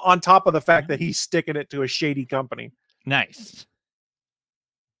channel on top of the fact that he's sticking it to a shady company. Nice.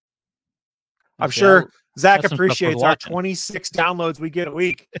 I'm sure Zach that's some stuff worth appreciates our watching. 26 downloads we get a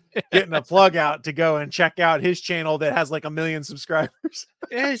week, getting a plug out to go and check out his channel that has like 1 million subscribers.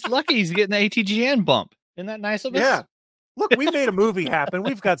 Yeah, he's lucky he's getting the ATGN bump. Isn't that nice of us? Yeah. Look, we made a movie happen.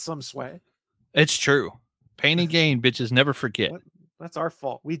 We've got some sway. It's true. Pain and gain, bitches never forget. That's our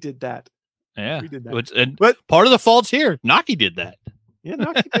fault. We did that. Yeah. We did that. And But part of the fault's here. Naki did that. yeah,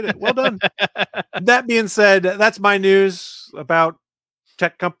 no, he did it. Well done. That being said, that's my news about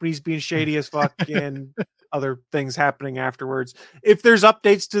tech companies being shady as fuck and other things happening afterwards. If there's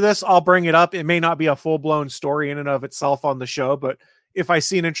updates to this, I'll bring it up. It may not be a full-blown story in and of itself on the show, but if I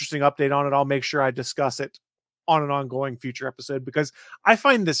see an interesting update on it, I'll make sure I discuss it on an ongoing future episode because I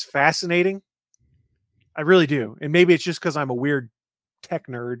find this fascinating. I really do. And maybe it's just because I'm a weird tech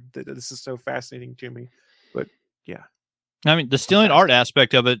nerd that this is so fascinating to me. But yeah. I mean, the stealing art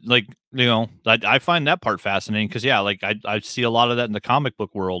aspect of it, like, you know, I find that part fascinating because, yeah, like I see a lot of that in the comic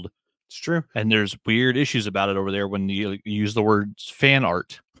book world. It's true. And there's weird issues about it over there when you use the word fan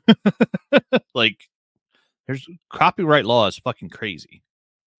art. Like, there's copyright law is fucking crazy.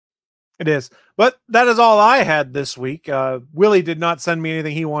 It is. But that is all I had this week. Willie did not send me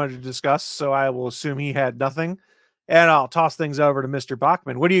anything he wanted to discuss, so I will assume he had nothing. And I'll toss things over to Mr.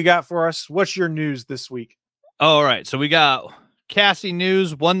 Bachman. What do you got for us? What's your news this week? All right. So we got casting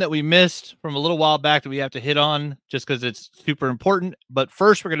news, one that we missed from a little while back that we have to hit on just because it's super important. But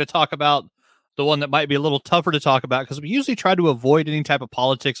first, we're going to talk about the one that might be a little tougher to talk about because we usually try to avoid any type of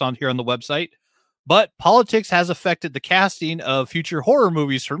politics on here on the website. But politics has affected the casting of future horror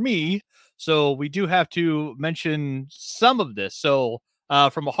movies for me. So we do have to mention some of this. So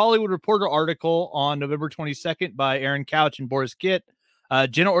from a Hollywood Reporter article on November 22nd by Aaron Couch and Boris Gitt,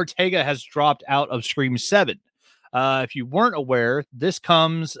 Jenna Ortega has dropped out of Scream 7. If you weren't aware, this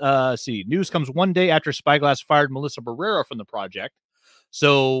comes, news comes one day after Spyglass fired Melissa Barrera from the project.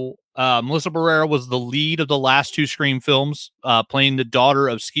 So Melissa Barrera was the lead of the last two Scream films, playing the daughter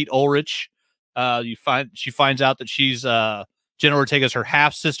of Skeet Ulrich. She finds out that she's Jenna Ortega's her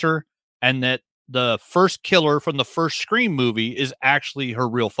half sister, and that the first killer from the first Scream movie is actually her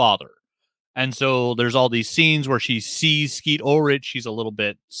real father. And so there's all these scenes where she sees Skeet Ulrich. She's a little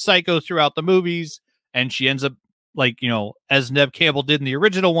bit psycho throughout the movies, and she ends up, like, you know, as Neve Campbell did in the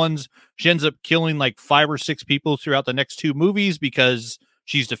original ones, she ends up killing like 5 or 6 people throughout the next 2 movies because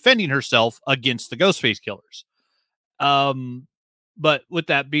she's defending herself against the Ghostface killers. But with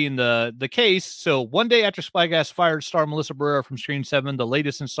that being the case, so one day after Spyglass fired star Melissa Barrera from Scream 7, the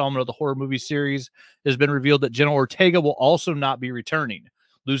latest installment of the horror movie series, has been revealed that Jenna Ortega will also not be returning.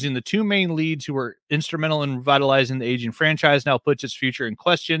 Losing the 2 main leads who were instrumental in revitalizing the aging franchise now puts its future in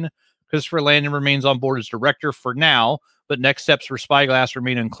question. Christopher Landon remains on board as director for now, but next steps for Spyglass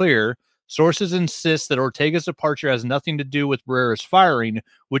remain unclear. Sources insist that Ortega's departure has nothing to do with Barrera's firing,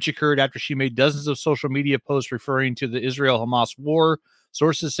 which occurred after she made dozens of social media posts referring to the Israel-Hamas war.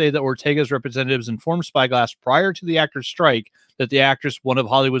 Sources say that Ortega's representatives informed Spyglass prior to the actor's strike that the actress, one of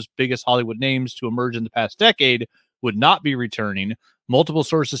Hollywood's biggest Hollywood names to emerge in the past decade, would not be returning. Multiple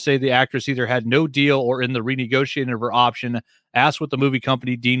sources say the actress either had no deal or in the renegotiating of her option, asked what the movie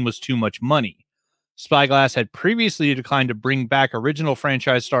company deemed was too much money. Spyglass had previously declined to bring back original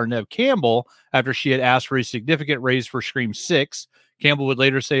franchise star Neve Campbell after she had asked for a significant raise for Scream 6. Campbell would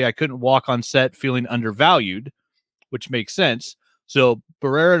later say, "I couldn't walk on set feeling undervalued," which makes sense. So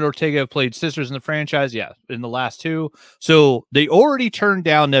Barrera and Ortega have played sisters in the franchise, yeah, in the last 2. So they already turned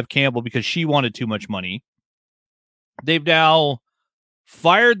down Neve Campbell because she wanted too much money. They've now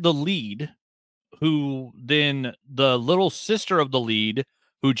fired the lead, who then the little sister of the lead,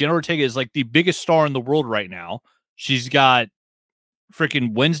 who Jenna Ortega is like the biggest star in the world right now. She's got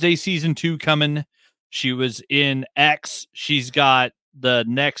freaking Wednesday season 2 coming. She was in X. She's got the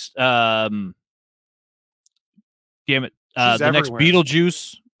next, the next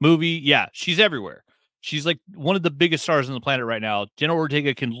Beetlejuice movie. Yeah, she's everywhere. She's like one of the biggest stars on the planet right now. Jenna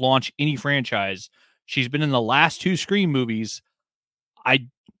Ortega can launch any franchise. She's been in the last 2 Scream movies. I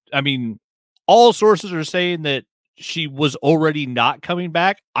mean, all sources are saying that she was already not coming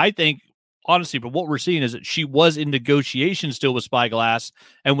back. I think, honestly, but what we're seeing is that she was in negotiations still with Spyglass,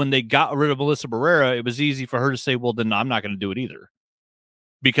 and when they got rid of Melissa Barrera, it was easy for her to say, well, then I'm not going to do it either.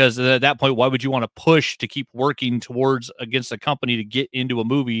 Because at that point, why would you want to push to keep working towards against a company to get into a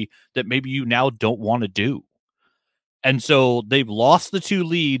movie that maybe you now don't want to do? And so they've lost the 2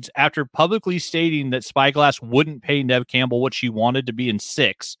 leads after publicly stating that Spyglass wouldn't pay Neve Campbell what she wanted to be in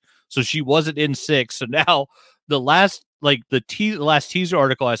 6. So she wasn't in 6. So now the last like the last teaser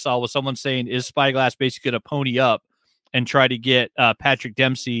article I saw was someone saying, is Spyglass basically going to pony up and try to get Patrick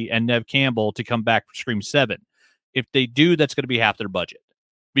Dempsey and Nev Campbell to come back for Scream 7? If they do, that's going to be half their budget,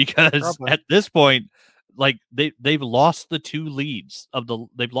 because at this point, like they've lost the two leads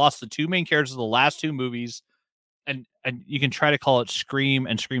they've lost the two main characters of the last two movies, and you can try to call it Scream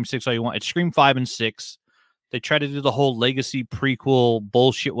and Scream 6 all you want. It's Scream 5 and 6. They try to do the whole legacy prequel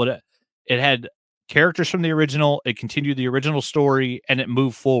bullshit. It had characters from the original, it continued the original story, and it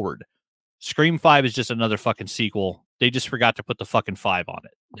moved forward. Scream 5 is just another fucking sequel. They just forgot to put the fucking 5 on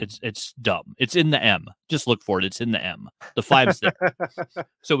it. It's dumb. It's in the M. Just look for it. It's in the M. The 5's there.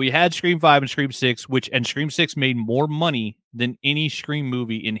 So we had Scream 5 and Scream 6, and Scream 6 made more money than any Scream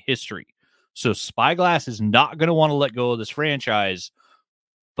movie in history. So Spyglass is not going to want to let go of this franchise,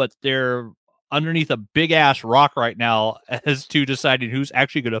 but they're underneath a big ass rock right now as to deciding who's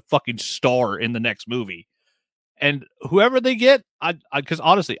actually going to fucking star in the next movie. And whoever they get, because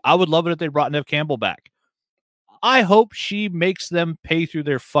honestly, I would love it if they brought Nev Campbell back. I hope she makes them pay through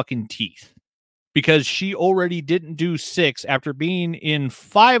their fucking teeth, because she already didn't do 6 after being in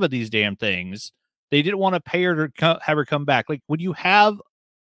 5 of these damn things. They didn't want to pay her to have her come back. Like, when you have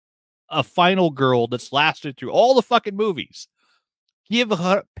a final girl that's lasted through all the fucking movies,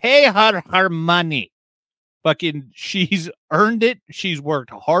 pay her money. Fucking, she's earned it. She's worked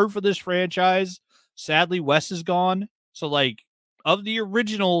hard for this franchise. Sadly, Wes is gone. So, like, of the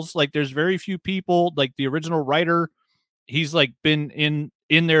originals, like, there's very few people. Like, the original writer, he's like been in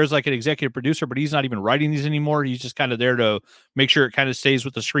there as like an executive producer, but he's not even writing these anymore. He's just kind of there to make sure it kind of stays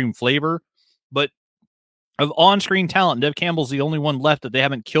with the Scream flavor. But of on-screen talent, Nev Campbell's the only one left that they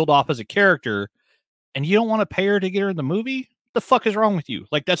haven't killed off as a character. And you don't want to pay her to get her in the movie? What the fuck is wrong with you?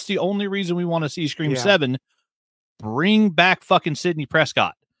 Like, that's the only reason we want to see Scream 7. Bring back fucking Sidney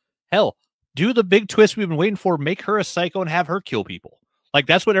Prescott. Hell, do the big twist we've been waiting for. Make her a psycho and have her kill people. Like,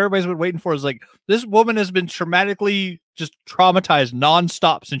 that's what everybody's been waiting for. Is like, this woman has been traumatically just traumatized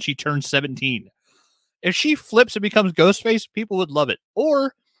nonstop since she turned 17. If she flips and becomes Ghostface, people would love it.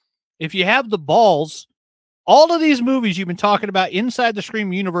 Or if you have the balls, all of these movies you've been talking about inside the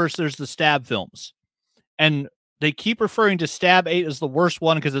Scream universe, there's the Stab films. And they keep referring to Stab 8 as the worst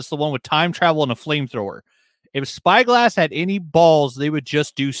one because it's the one with time travel and a flamethrower. If Spyglass had any balls, they would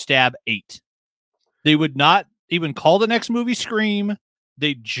just do Stab 8. They would not even call the next movie Scream.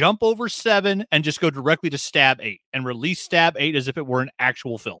 They'd jump over 7 and just go directly to Stab 8 and release Stab 8 as if it were an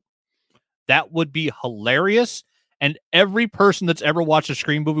actual film. That would be hilarious. And every person that's ever watched a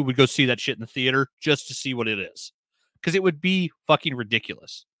Scream movie would go see that shit in the theater just to see what it is. Because it would be fucking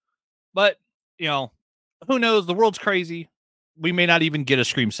ridiculous. But, you know, who knows? The world's crazy. We may not even get a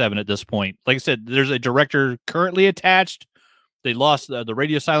Scream 7 at this point. Like I said, there's a director currently attached. They lost the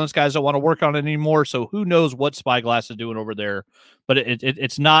Radio Silence guys don't want to work on it anymore. So who knows what Spyglass is doing over there? But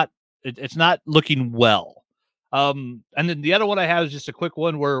it's not looking well. And then the other one I have is just a quick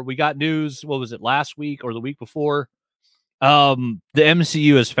one where we got news. What was it, last week or the week before? The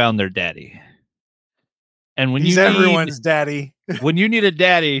MCU has found their daddy. And when he's everyone's daddy. When you need a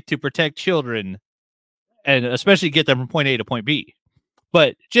daddy to protect children, and especially get them from point A to point B,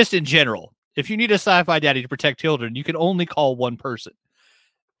 but just in general, if you need a sci-fi daddy to protect children, you can only call one person.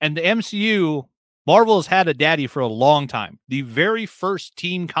 And the MCU, Marvel has had a daddy for a long time. The very first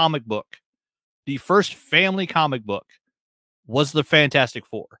teen comic book, the first family comic book, was the Fantastic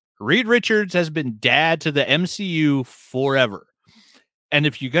Four. Reed Richards has been dad to the MCU forever. And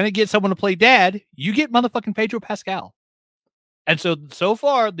if you're going to get someone to play dad, you get motherfucking Pedro Pascal. And so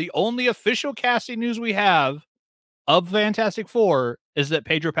far, the only official casting news we have of Fantastic Four is that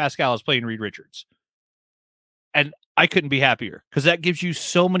Pedro Pascal is playing Reed Richards. And I couldn't be happier, because that gives you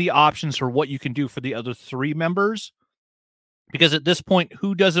so many options for what you can do for the other 3 members. Because at this point,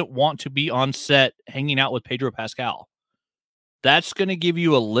 who doesn't want to be on set hanging out with Pedro Pascal? That's going to give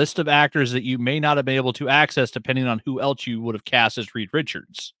you a list of actors that you may not have been able to access depending on who else you would have cast as Reed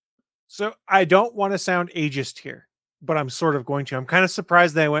Richards. So I don't want to sound ageist here, but I'm sort of going to. I'm kind of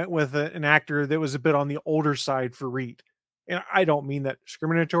surprised they went with an actor that was a bit on the older side for Reed. And I don't mean that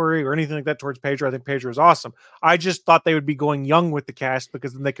discriminatory or anything like that towards Pedro. I think Pedro is awesome. I just thought they would be going young with the cast,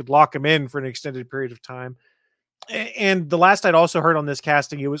 because then they could lock him in for an extended period of time. And the last I'd also heard on this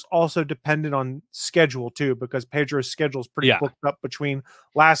casting, it was also dependent on schedule too, because Pedro's schedule is pretty booked up between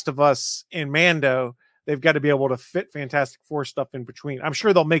Last of Us and Mando. They've got to be able to fit Fantastic Four stuff in between. I'm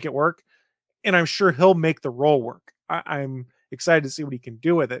sure they'll make it work, and I'm sure he'll make the role work. I'm excited to see what he can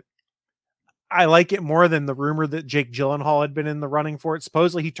do with it. I like it more than the rumor that Jake Gyllenhaal had been in the running for it.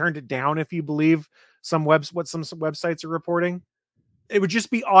 Supposedly he turned it down, if you believe some websites are reporting. It would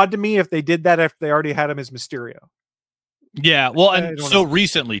just be odd to me if they did that if they already had him as Mysterio. Yeah, well, I and don't so know.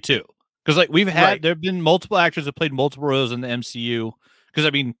 recently too, because like Right. there have been multiple actors that played multiple roles in the MCU. Because I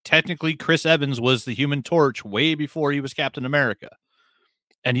mean, technically, Chris Evans was the Human Torch way before he was Captain America,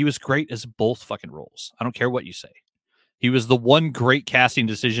 and he was great as both fucking roles. I don't care what you say. He was the one great casting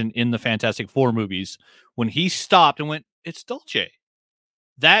decision in the Fantastic Four movies when he stopped and went, "It's Dulce.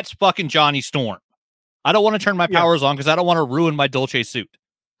 That's fucking Johnny Storm. I don't want to turn my Yeah. powers on because I don't want to ruin my Dulce suit."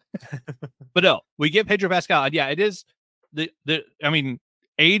 But no, we get Pedro Pascal, and yeah, it is the. I mean,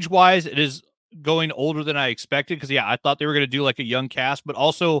 age wise, it is going older than I expected because yeah, I thought they were going to do like a young cast, but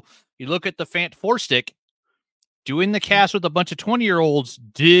also you look at the Fant Four Stick doing the cast with a bunch of 20-year-olds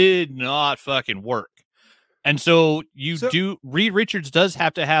did not fucking work. And so Reed Richards does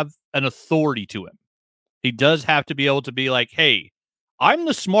have to have an authority to him. He does have to be able to be like, hey, I'm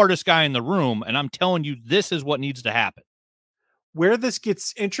the smartest guy in the room, and I'm telling you this is what needs to happen. Where this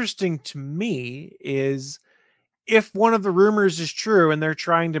gets interesting to me is if one of the rumors is true and they're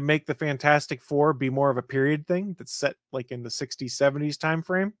trying to make the Fantastic Four be more of a period thing that's set like in the 60s, 70s time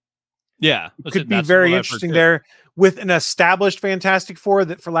frame. Yeah. It could be very interesting there with an established Fantastic Four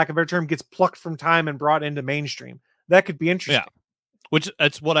that, for lack of a better term, gets plucked from time and brought into mainstream. That could be interesting. Yeah. Which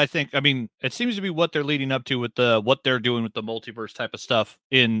that's what I think. I mean, it seems to be what they're leading up to with what they're doing with the multiverse type of stuff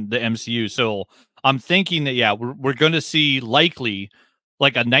in the MCU. So I'm thinking that yeah, we're going to see likely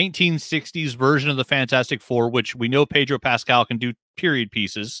like a 1960s version of the Fantastic Four, which we know Pedro Pascal can do period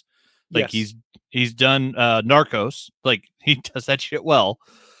pieces. Like Yes. he's done Narcos, like he does that shit well.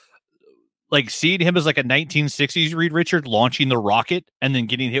 Like seeing him as like a 1960s Reed Richard launching the rocket and then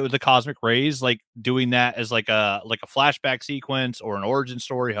getting hit with the cosmic rays, like doing that as like a flashback sequence or an origin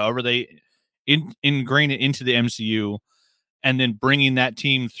story, however they ingrain it into the MCU, and then bringing that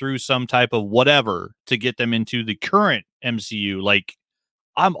team through some type of whatever to get them into the current MCU. Like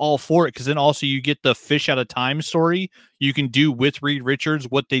I'm all for it because then also you get the fish out of time story you can do with Reed Richards,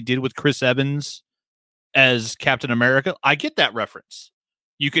 what they did with Chris Evans as Captain America. I get that reference.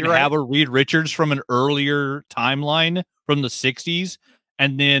 You can have a Reed Richards from an earlier timeline from the 60s,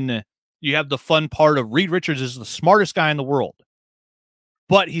 and then you have the fun part of Reed Richards is the smartest guy in the world,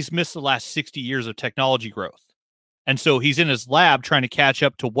 but he's missed the last 60 years of technology growth. And so he's in his lab trying to catch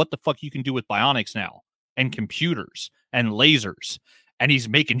up to what the fuck you can do with bionics now and computers and lasers, and he's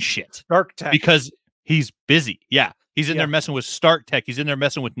making shit. Dark tech. Because he's busy. Yeah. He's in there messing with Stark tech. He's in there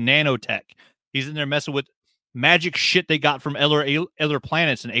messing with nanotech. He's in there messing with magic shit they got from other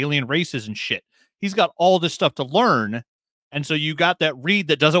planets and alien races and shit. He's got all this stuff to learn. And so you got that Reed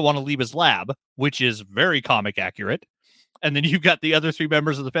that doesn't want to leave his lab, which is very comic accurate. And then you've got the other three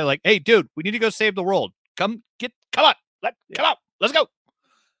members of the family like, hey, dude, we need to go save the world. Come on. Let's go.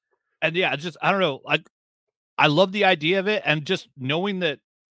 And yeah, just, I don't know. I love the idea of it. And just knowing that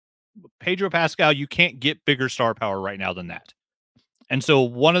Pedro Pascal, you can't get bigger star power right now than that. And so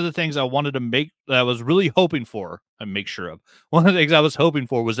one of the things I wanted to make that I was really hoping for and make sure of, one of the things I was hoping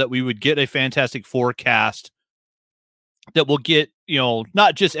for was that we would get a Fantastic Four cast that will get,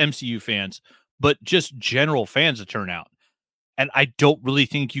 not just MCU fans, but just general fans to turn out. And I don't really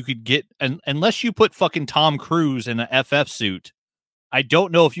think you could get, unless you put fucking Tom Cruise in an FF suit, I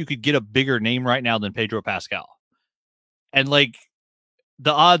don't know if you could get a bigger name right now than Pedro Pascal. And like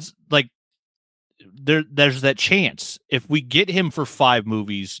the odds, like, there's that chance. If we get him for 5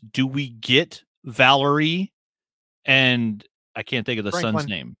 movies, do we get Valerie and I can't think of the son's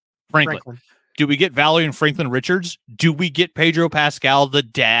name. Franklin. Do we get Valerie and Franklin Richards? Do we get Pedro Pascal, the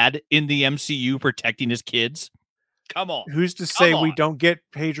dad, in the MCU protecting his kids? Come on. Who's to say we don't get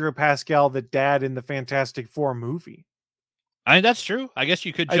Pedro Pascal, the dad, in the Fantastic Four movie? I mean, that's true. I guess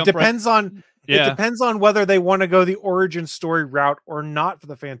you could jump It depends on whether they want to go the origin story route or not for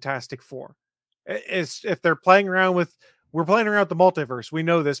the Fantastic Four. If they're playing around with, we're playing around with the multiverse. We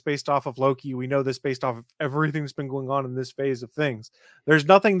know this based off of Loki. We know this based off of everything that's been going on in this phase of things. There's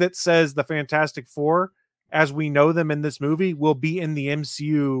nothing that says the Fantastic Four, as we know them in this movie, will be in the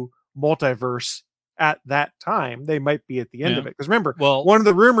MCU multiverse at that time. They might be at the end of it. Because remember, one of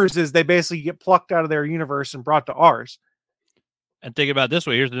the rumors is they basically get plucked out of their universe and brought to ours. And think about it this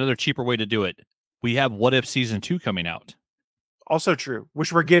way. Here's another cheaper way to do it. We have What If Season 2 coming out. Also true,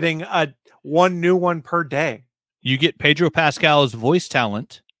 which we're getting one new one per day. You get Pedro Pascal's voice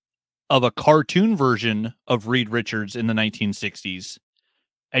talent of a cartoon version of Reed Richards in the 1960s,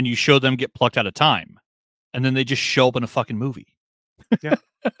 and you show them get plucked out of time, and then they just show up in a fucking movie. Yeah,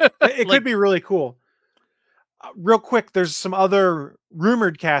 it could be really cool. Real quick, there's some other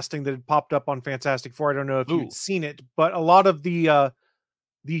rumored casting that had popped up on Fantastic Four. I don't know if you've seen it, but a lot of the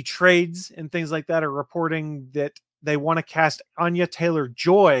trades and things like that are reporting that they want to cast Anya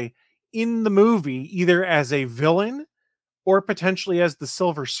Taylor-Joy in the movie, either as a villain or potentially as the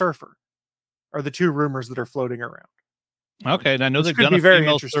Silver Surfer are the two rumors that are floating around. Okay, and I know Which they've could done be a very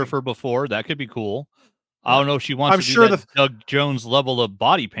female interesting. surfer before. That could be cool. Yeah. I don't know if she wants I'm to do sure that Doug Jones level of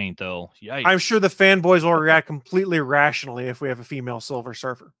body paint, though. Yikes. I'm sure the fanboys will react completely rationally if we have a female Silver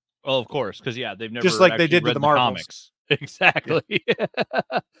Surfer. Oh, of course, because they've never Just like they actually did to read the the Marvels. comics. Exactly.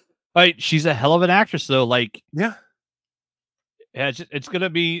 Right, she's a hell of an actress, though. Like, Yeah, it's going to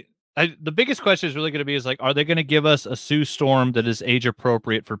be. The biggest question is really going to be like, are they going to give us a Sue Storm that is age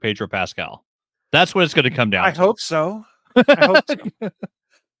appropriate for Pedro Pascal? That's what it's going to come down I to. hope so. I hope so.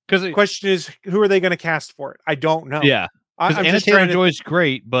 Because The question is, who are they going to cast for it? I don't know. yeah, because I'm Anna just trying to. Taylor-Joy's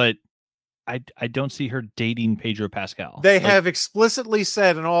great, but I don't see her dating Pedro Pascal. They have explicitly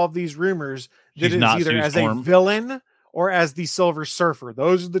said in all of these rumors that She's it's not either Sue as Storm. a villain or as the Silver Surfer.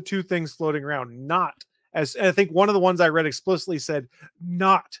 Those are the two things floating around. Not as, and I think one of the ones I read explicitly said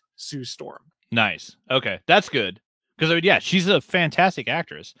not Sue Storm. Nice. Okay, that's good. Because yeah, she's a fantastic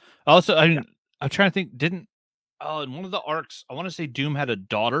actress. Also, I'm trying to think. In one of the arcs, I want to say Doom had a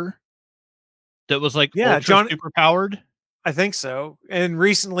daughter that was like ultra super powered. I think so. And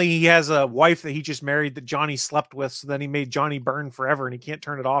recently he has a wife that he just married that Johnny slept with. So then he made Johnny burn forever and he can't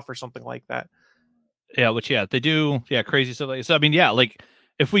turn it off or something like that. Yeah, which they do. Yeah, crazy stuff. So I mean, yeah, like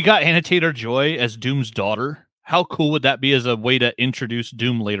if we got Anna Taylor-Joy as Doom's daughter, how cool would that be as a way to introduce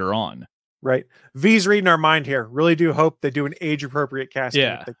Doom later on? Right. V's reading our mind here. Really do hope they do an age appropriate casting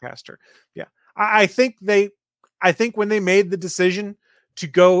if they cast her. Yeah. I think when they made the decision to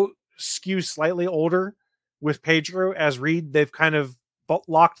go skew slightly older with Pedro as Reed, they've kind of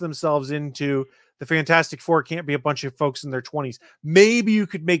locked themselves into the Fantastic Four can't be a bunch of folks in their 20s. Maybe you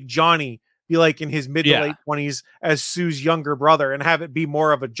could make Johnny be like in his mid to late 20s as Sue's younger brother and have it be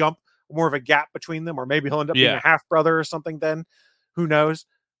more of a jump, more of a gap between them, or maybe he'll end up being a half brother or something then. Who knows?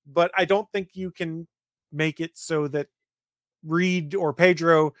 But I don't think you can make it so that Reed or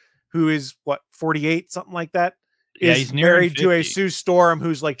Pedro, who is 48, something like that, is he's married to a Sue Storm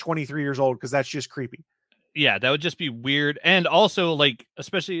who's like 23 years old, because that's just creepy. Yeah, that would just be weird. And also, like,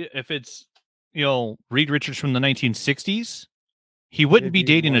 especially if it's, Reed Richards from the 1960s, he wouldn't be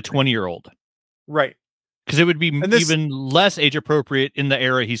dating a 20-year-old. Right. Because it would be even less age appropriate in the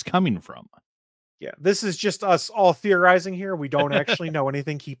era he's coming from. Yeah, this is just us all theorizing here. We don't actually know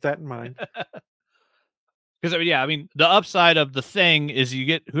anything. Keep that in mind. Because, I mean, the upside of the thing is you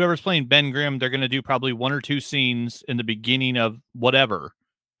get whoever's playing Ben Grimm, they're going to do probably one or two scenes in the beginning of whatever,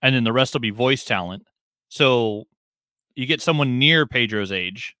 and then the rest will be voice talent. So you get someone near Pedro's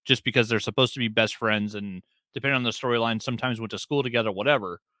age just because they're supposed to be best friends, and depending on the storyline, sometimes went to school together,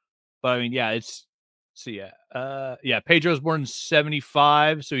 whatever. But I mean, yeah, Pedro's born in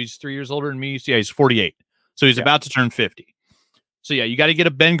 75, so he's 3 years older than me. So yeah, he's 48. So he's about to turn 50. So yeah, you got to get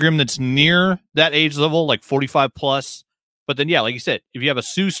a Ben Grimm that's near that age level, like 45 plus. But then, yeah, like you said, if you have a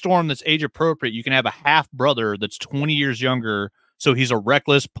Sue Storm that's age appropriate, you can have a half brother that's 20 years younger. So he's a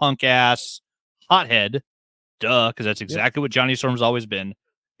reckless punk ass hothead. Duh, because that's exactly what Johnny Storm's always been.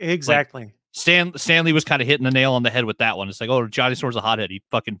 Exactly. Like, Stanley was kind of hitting the nail on the head with that one. It's like, oh, Johnny Storm's a hothead. He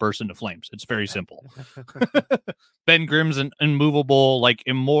fucking bursts into flames. It's very simple. Ben Grimm's an immovable, like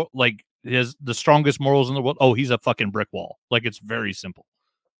he has the strongest morals in the world. Oh, he's a fucking brick wall. Like, it's very simple.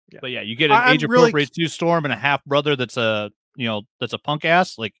 Yeah. But yeah, you get an age appropriate Sue Storm and a half brother that's a punk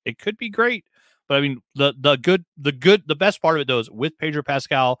ass. Like, it could be great. But I mean, the best part of it though is with Pedro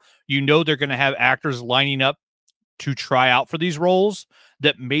Pascal, they're going to have actors lining up to try out for these roles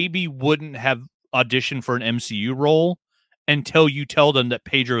that maybe wouldn't have auditioned for an MCU role until you tell them that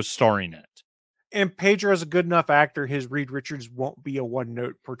Pedro's starring in it. And Pedro's a good enough actor. His Reed Richards won't be a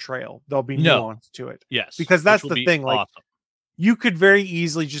one-note portrayal. There'll be nuance to it. Yes. Because that's the thing. Awesome. Like, you could very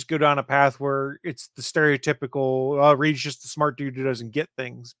easily just go down a path where it's the stereotypical, Reed's just a smart dude who doesn't get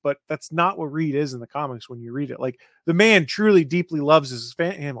things. But that's not what Reed is in the comics when you read it. Like, the man truly deeply loves his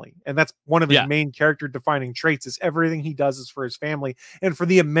family. And that's one of his main character defining traits, is everything he does is for his family and for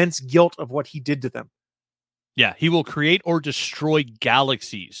the immense guilt of what he did to them. Yeah, he will create or destroy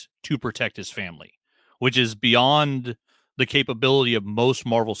galaxies to protect his family, which is beyond the capability of most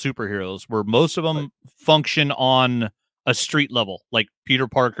Marvel superheroes, where most of them function on a street level, like Peter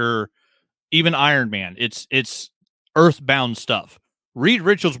Parker, even Iron Man. It's earthbound stuff. Reed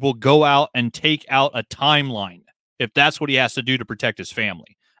Richards will go out and take out a timeline if that's what he has to do to protect his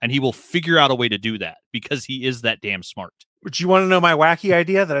family. And he will figure out a way to do that because he is that damn smart. But you want to know my wacky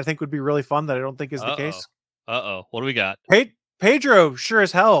idea that I think would be really fun that I don't think is the case? What do we got? Pedro, sure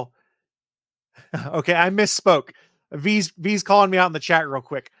as hell. Okay, I misspoke. V's calling me out in the chat real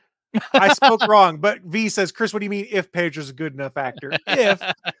quick. I spoke wrong, but V says, Chris, what do you mean if Pedro's a good enough actor? If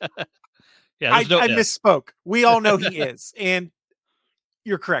Yeah, I there's no if. misspoke. We all know he is, and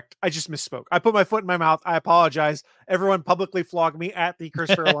you're correct. I just misspoke. I put my foot in my mouth. I apologize. Everyone publicly flog me at the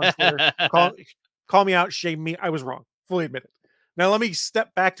Chris Farrell on Twitter. Call me out, shame me. I was wrong. Fully admit it. Now let me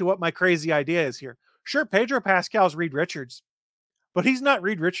step back to what my crazy idea is here. Sure, Pedro Pascal's Reed Richards, but he's not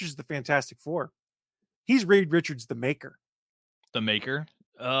Reed Richards the Fantastic Four. He's Reed Richards the Maker. The Maker.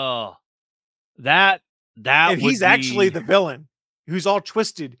 Oh, that and would he's be... actually the villain who's all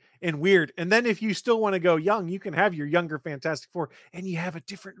twisted and weird. And then if you still want to go young, you can have your younger Fantastic Four and you have a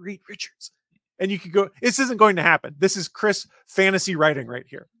different Reed Richards. And you could go, this isn't going to happen. This is Chris fantasy writing right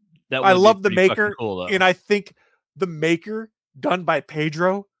here. I love the Maker. Cool, and I think the Maker done by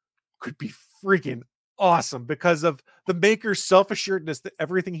Pedro could be freaking awesome because of the Maker's self-assuredness that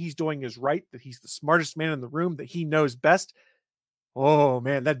everything he's doing is right, that he's the smartest man in the room, that he knows best. Oh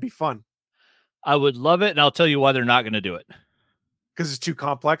man, that'd be fun. I would love it. And I'll tell you why they're not going to do it. Because it's too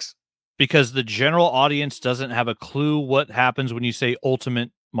complex? Because the general audience doesn't have a clue what happens when you say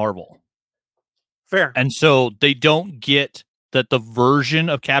Ultimate Marvel. Fair. And so they don't get that the version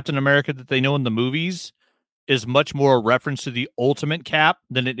of Captain America that they know in the movies is much more a reference to the Ultimate Cap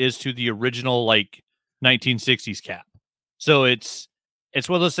than it is to the original, like, 1960s Cap. So it's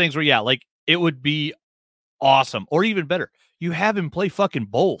one of those things where, yeah, like, it would be awesome. Or even better, you have him play fucking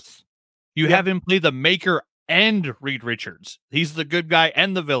both. You have him play the Maker and Reed Richards. He's the good guy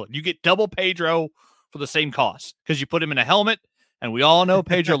and the villain. You get double Pedro for the same cost because you put him in a helmet, and we all know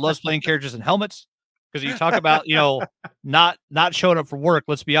Pedro loves playing characters in helmets. Because you talk about, you know, not showing up for work.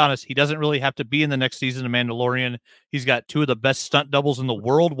 Let's be honest. He doesn't really have to be in the next season of Mandalorian. He's got two of the best stunt doubles in the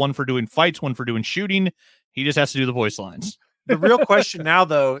world. One for doing fights, one for doing shooting. He just has to do the voice lines. The real question now,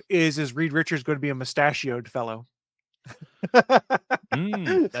 though, is Reed Richards going to be a mustachioed fellow?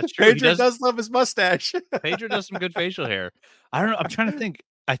 That's true. Pedro does love his mustache. Pedro does some good facial hair. I don't know. I'm trying to think.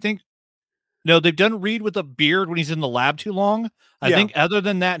 I think no, they've done Reed with a beard when he's in the lab too long. I think other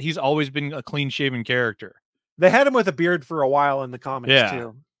than that, he's always been a clean-shaven character. They had him with a beard for a while in the comics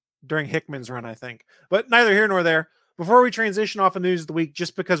too, during Hickman's run, I think. But neither here nor there. Before we transition off of news of the week,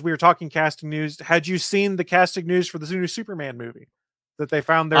 just because we were talking casting news, had you seen the casting news for the new Superman movie that they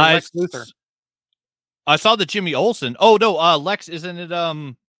found there? Lex Luthor. I saw the Jimmy Olsen. Oh no, Lex isn't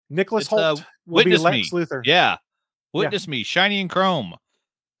it? Nicholas Hoult will Witness be Lex Me. Luthor. Yeah, Witness Me, shiny and chrome.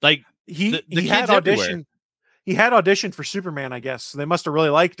 Like he the had auditioned. He had auditioned for Superman, I guess. So they must have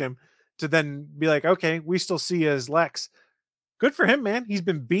really liked him to then be like, okay, we still see you as Lex. Good for him, man. He's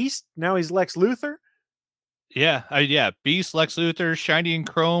been Beast. Now he's Lex Luthor. Yeah, Beast, Lex Luthor, shiny and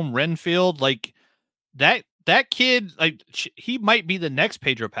chrome, Renfield, like that kid, like he might be the next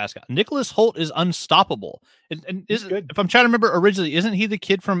Pedro Pascal. Nicholas Hoult is unstoppable. And is good. If I'm trying to remember originally, isn't he the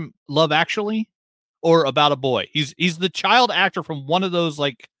kid from Love Actually or About a Boy? He's the child actor from one of those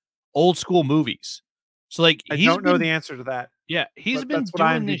like old school movies. So like I don't know the answer to that. Yeah, he's been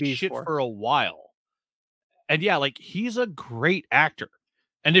doing this shit for a while. And yeah, like he's a great actor.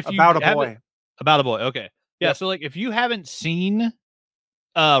 And if About a Boy, okay. Yeah, so like if you haven't seen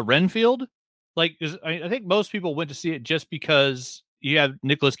Renfield, like I think most people went to see it just because you have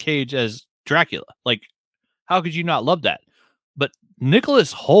Nicolas Cage as Dracula. Like, how could you not love that? But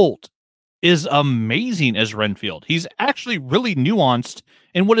Nicholas Hoult is amazing as Renfield. He's actually really nuanced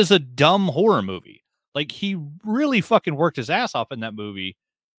in what is a dumb horror movie. Like, he really fucking worked his ass off in that movie.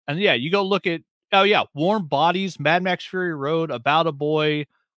 And yeah, you go look at, Warm Bodies, Mad Max Fury Road, About a Boy,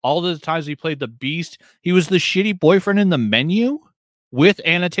 all the times he played the Beast. He was the shitty boyfriend in The Menu with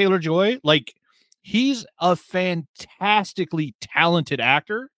Anna Taylor-Joy. Like, he's a fantastically talented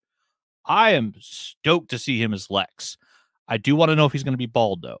actor. I am stoked to see him as Lex. I do want to know if he's going to be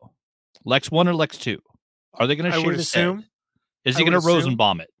bald, though. Lex 1 or Lex 2? Are they going to shave his head? Is he going to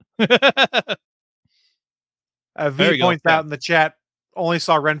Rosenbaum it? V points out in the chat, only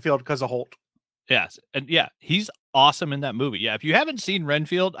saw Renfield because of Holt. Yes. And yeah, he's awesome in that movie. Yeah. If you haven't seen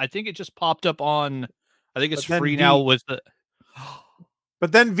Renfield, I think it just popped up on, I think it's free now with the.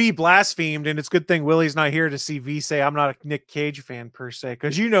 But then V blasphemed, and it's a good thing Willie's not here to see V say, I'm not a Nick Cage fan per se.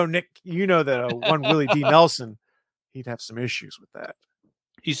 Because Nick, that one Willie D. Nelson, he'd have some issues with that.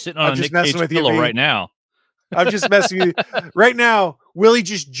 He's sitting on a Nick Cage pillow right now. I'm just messing with you. Right now, Willie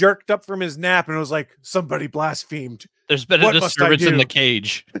just jerked up from his nap and was like, somebody blasphemed. There's been a disturbance in the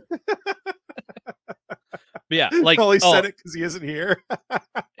cage. Yeah, like he said it because he isn't here.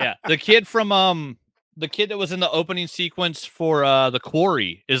 Yeah, the kid from the kid that was in the opening sequence for The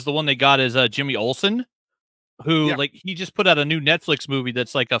Quarry is the one they got as Jimmy Olsen, who like he just put out a new Netflix movie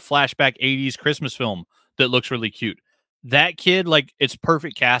that's like a flashback 80s Christmas film that looks really cute. That kid, like, it's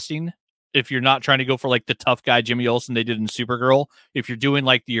perfect casting. If you're not trying to go for like the tough guy Jimmy Olsen they did in Supergirl, if you're doing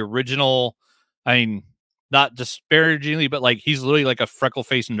like the original I mean, not disparagingly, but like he's literally like a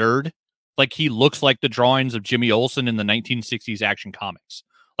freckle-faced nerd. Like he looks like the drawings of Jimmy Olsen in the 1960s Action Comics.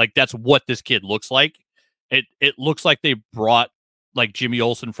 Like that's what this kid looks like. It looks like they brought like Jimmy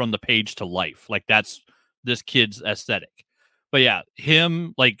Olsen from the page to life. Like that's this kid's aesthetic. But yeah,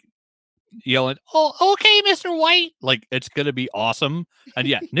 him like yelling, "Oh, okay, Mr. White!" Like it's gonna be awesome. And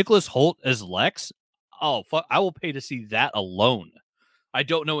yeah, Nicholas Hoult as Lex. Oh, fuck, I will pay to see that alone. I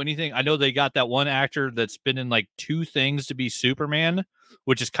don't know anything. I know they got that one actor that's been in like 2 things to be Superman,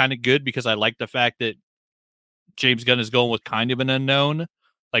 which is kind of good because I like the fact that James Gunn is going with kind of an unknown.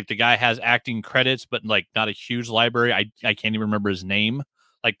 Like the guy has acting credits, but like not a huge library. I can't even remember his name.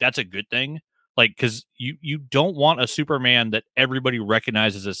 Like that's a good thing. Like because you don't want a Superman that everybody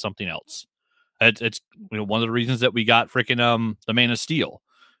recognizes as something else. It's one of the reasons that we got freaking the Man of Steel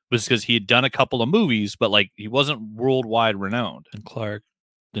was because he had done a couple of movies, but like he wasn't worldwide renowned. And Clark,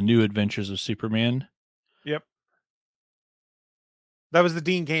 The New Adventures of Superman. Yep. That was the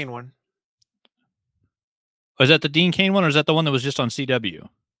Dean Cain one. Was that the Dean Cain one, or is that the one that was just on CW?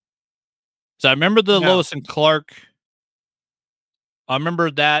 So I remember the Lois and Clark. I remember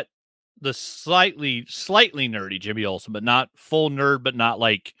that the slightly nerdy Jimmy Olsen, but not full nerd, but not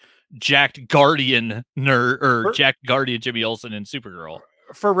like jacked Guardian nerd or jacked Guardian Jimmy Olsen in Supergirl.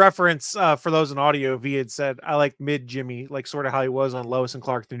 For reference, for those in audio, V had said I like mid Jimmy, like sort of how he was on Lois and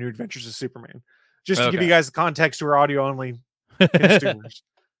Clark: The New Adventures of Superman. Just to give you guys the context who are audio only consumers.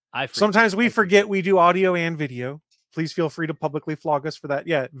 Sometimes we forget we do audio and video. Please feel free to publicly flog us for that.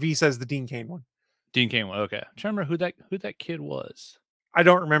 Yeah, V says the Dean Cain one. Dean Cain one. Okay, I'm trying to remember who that kid was. I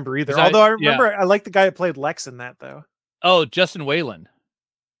don't remember either. Although I remember, I like the guy that played Lex in that though. Oh, Justin Whalen.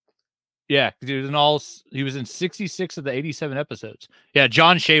 Yeah, he was in 66 of the 87 episodes. Yeah,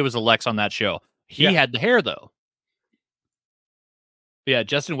 John Shea was Lex on that show. He had the hair though. Yeah,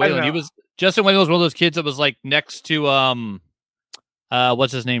 Justin Whalen. Justin Whalen was one of those kids that was like next to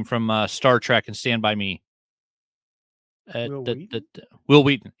what's his name from Star Trek and Stand By Me. Will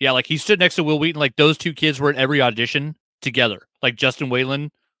Wheaton. Yeah, like he stood next to Will Wheaton. Like those 2 kids were in every audition together. Like Justin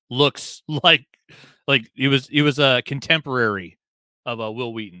Whalen looks like he was a contemporary of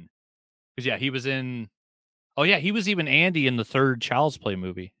Will Wheaton. Because yeah, he was in. Oh yeah, he was even Andy in the 3rd Child's Play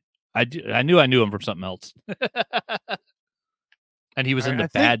movie. I knew him from something else. And he was in the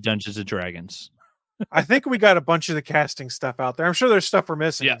Bad Dungeons and Dragons. I think we got a bunch of the casting stuff out there. I'm sure there's stuff we're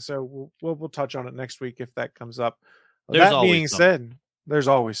missing. Yeah. So we'll touch on it next week if that comes up. That being said, there's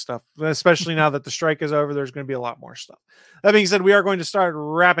always stuff, especially now that the strike is over. There's going to be a lot more stuff. That being said, we are going to start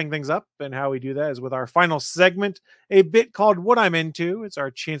wrapping things up, and how we do that is with our final segment, a bit called What I'm Into. It's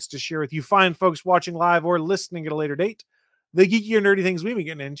our chance to share with you fine folks watching live or listening at a later date the geeky or nerdy things we've been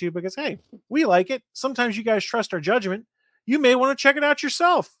getting into because, hey, we like it. Sometimes you guys trust our judgment. You may want to check it out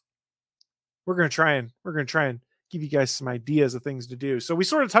yourself. We're going to try and give you guys some ideas of things to do. So we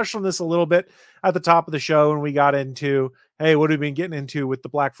sort of touched on this a little bit at the top of the show, and we got into, hey, what have we been getting into with the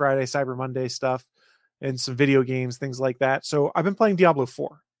Black Friday, Cyber Monday stuff and some video games, things like that. So I've been playing Diablo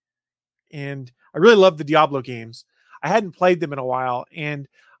 4, and I really love the Diablo games. I hadn't played them in a while, and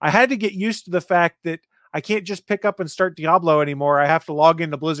I had to get used to the fact that I can't just pick up and start Diablo anymore. I have to log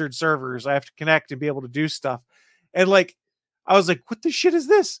into Blizzard servers. I have to connect and be able to do stuff. And like, I was like, what the shit is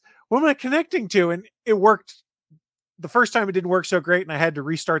this? What am I connecting to? And it worked. The first time it didn't work so great, and I had to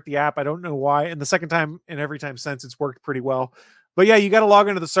restart the app. I don't know why. And the second time and every time since, it's worked pretty well. But yeah, you got to log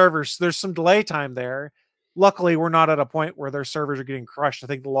into the servers. There's some delay time there. Luckily, we're not at a point where their servers are getting crushed. I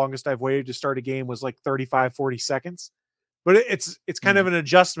think the longest I've waited to start a game was like 35, 40 seconds. But it's kind of an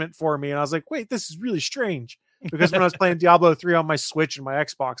adjustment for me. And I was like, wait, this is really strange. Because when I was playing Diablo 3 on my Switch and my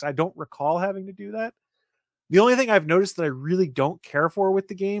Xbox, I don't recall having to do that. The only thing I've noticed that I really don't care for with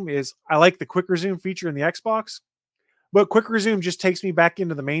the game is I like the quick resume feature in the Xbox. But quick resume just takes me back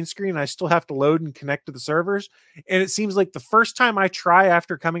into the main screen. I still have to load and connect to the servers. And it seems like the first time I try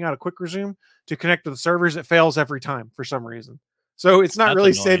after coming out of quick resume to connect to the servers, it fails every time for some reason. So it's not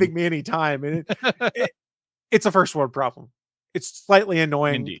really saving me any time. And it's a first world problem. It's slightly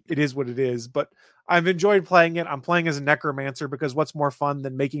annoying. Indeed. It is what it is, but I've enjoyed playing it. I'm playing as a necromancer because what's more fun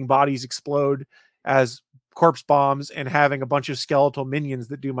than making bodies explode as corpse bombs and having a bunch of skeletal minions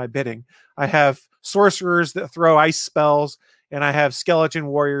that do my bidding. I have sorcerers that throw ice spells, and I have skeleton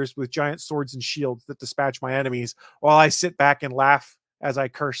warriors with giant swords and shields that dispatch my enemies while I sit back and laugh as I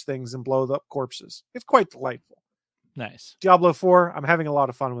curse things and blow up corpses. It's quite delightful. Nice. Diablo 4, I'm having a lot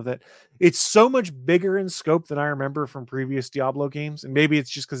of fun with it. It's so much bigger in scope than I remember from previous Diablo games, and maybe it's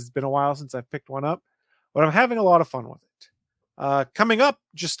just because it's been a while since I've picked one up, but I'm having a lot of fun with it. Coming up,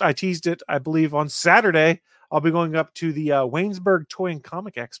 I teased it, I believe, on Saturday. I'll be going up to the Waynesburg Toy and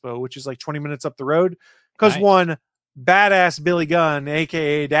Comic Expo, which is like 20 minutes up the road. Because one badass Billy Gunn,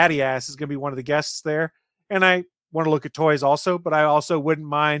 aka Daddy Ass, is going to be one of the guests there. And I want to look at toys also, but I also wouldn't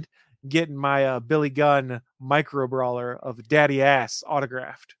mind getting my Billy Gunn micro brawler of Daddy Ass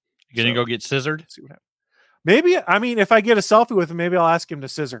autographed. You gonna go get scissored? See what happens. Maybe, I mean, if I get a selfie with him, maybe I'll ask him to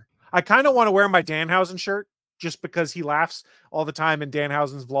scissor. I kind of want to wear my Danhausen shirt just because he laughs all the time in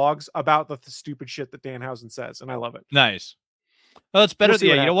Danhausen's vlogs about the stupid shit that Danhausen says, and I love it. Nice. Well, it's better.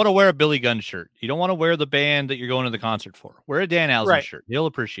 We'll You don't want to wear a Billy Gunn shirt. You don't want to wear the band that you're going to the concert for. Wear a Danhausen shirt. He'll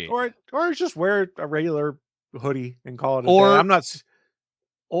appreciate it. Or just wear a regular hoodie and call it a day. I'm not.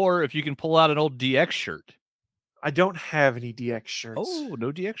 Or if you can pull out an old DX shirt. I don't have any DX shirts. Oh,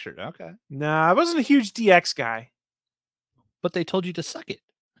 no DX shirt. Okay. Nah, I wasn't a huge DX guy. But they told you to suck it.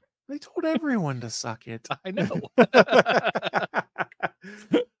 They told everyone to suck it. I know.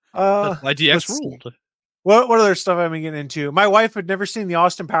 My DX ruled. What other stuff I've been getting into? My wife had never seen the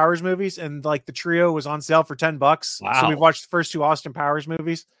Austin Powers movies, and like the trio was on sale for $10. Wow. So we've watched the first two Austin Powers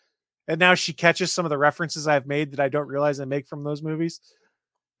movies. And now she catches some of the references I've made that I don't realize I make from those movies.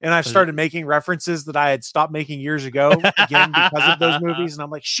 And I've started making references that I had stopped making years ago again because of those movies. And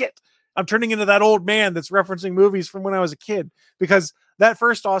I'm like, shit, I'm turning into that old man that's referencing movies from when I was a kid. Because that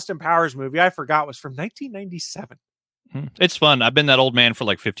first Austin Powers movie I forgot was from 1997. It's fun. I've been that old man for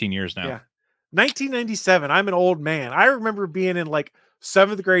like 15 years now. Yeah. 1997. I'm an old man. I remember being in like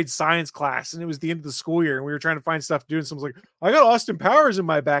 7th grade science class, and it was the end of the school year, and we were trying to find stuff to do. And someone's like, I got Austin Powers in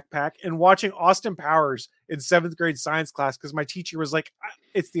my backpack, and watching Austin Powers in 7th grade science class because my teacher was like,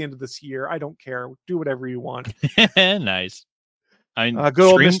 it's the end of this year. I don't care. Do whatever you want. Nice. I mean,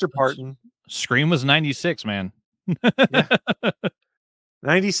 good old Mr. Parton. Scream was 96, man. Yeah.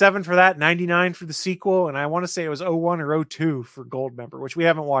 97 for that, 99 for the sequel, and I want to say it was 01 or 02 for Goldmember, which we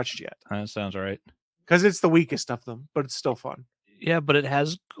haven't watched yet. That sounds right. Because it's the weakest of them, but it's still fun. Yeah, but it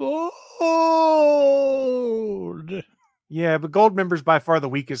has gold. Yeah, but Goldmember's by far the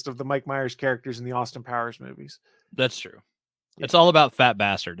weakest of the Mike Myers characters in the Austin Powers movies. That's true. Yeah. It's all about Fat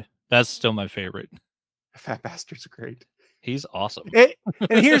Bastard. That's still my favorite. Fat Bastard's great. He's awesome. And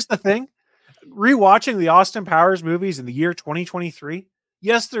here's the thing. Rewatching the Austin Powers movies in the year 2023,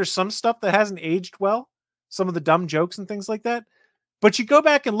 yes, there's some stuff that hasn't aged well, some of the dumb jokes and things like that. But you go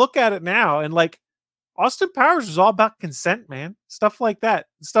back and look at it now, and like Austin Powers was all about consent, man. Stuff like that.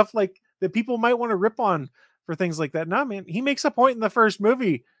 Stuff like that people might want to rip on for things like that. No, man, he makes a point in the first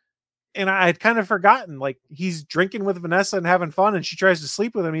movie, and I had kind of forgotten, like he's drinking with Vanessa and having fun, and she tries to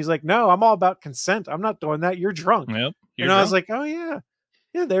sleep with him. He's like, no, I'm all about consent. I'm not doing that. You're drunk. Yep, I was like, oh yeah.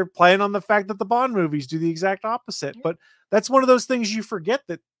 Yeah, they're playing on the fact that the Bond movies do the exact opposite. But that's one of those things you forget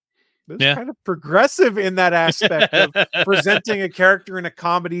that it's kind of progressive in that aspect of presenting a character in a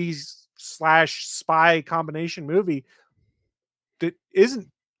comedy / spy combination movie that isn't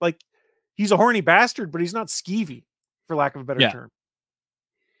like he's a horny bastard, but he's not skeevy, for lack of a better term.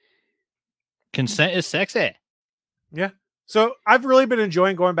 Consent is sexy. Yeah. So I've really been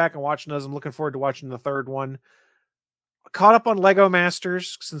enjoying going back and watching those. I'm looking forward to watching the third one. Caught up on Lego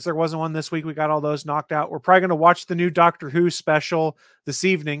Masters since there wasn't one this week. We got all those knocked out. We're probably going to watch the new Doctor Who special this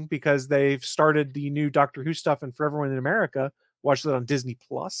evening because they've started the new Doctor Who stuff. And for everyone in America, watch that on Disney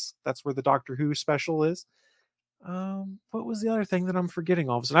Plus. That's where the Doctor Who special is. What was the other thing that I'm forgetting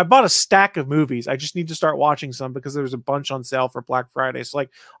all of a sudden? I bought a stack of movies. I just need to start watching some because there's a bunch on sale for Black Friday. So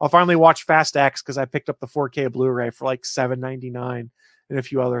like I'll finally watch Fast X because I picked up the 4K Blu-ray for like $7.99 and a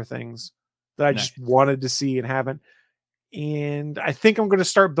few other things that I just wanted to see and haven't. And I think I'm going to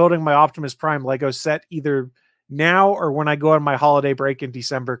start building my Optimus Prime Lego set either now or when I go on my holiday break in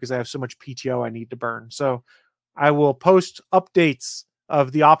December because I have so much PTO I need to burn. So I will post updates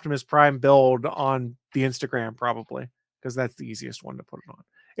of the Optimus Prime build on the Instagram probably because that's the easiest one to put it on.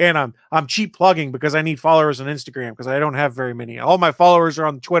 And I'm cheap plugging because I need followers on Instagram because I don't have very many. All my followers are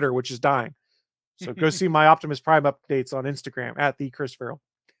on Twitter, which is dying. So go see my Optimus Prime updates on Instagram at the Chris Farrell.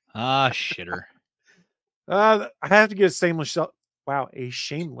 Shitter. I have to get a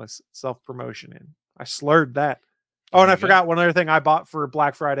shameless self-promotion in. I slurred that. Oh, and I forgot one other thing I bought for a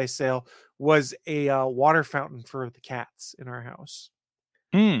Black Friday sale was a water fountain for the cats in our house.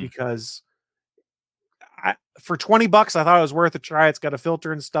 Because for $20, I thought it was worth a try. It's got a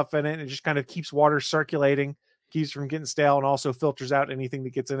filter and stuff in it. And it just kind of keeps water circulating, keeps from getting stale, and also filters out anything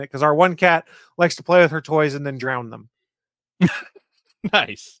that gets in it. Because our one cat likes to play with her toys and then drown them.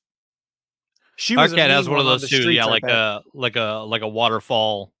 Nice. Our cat has one of those too. Yeah, like a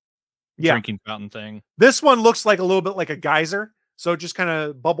waterfall drinking fountain thing. This one looks like a little bit like a geyser. So it just kind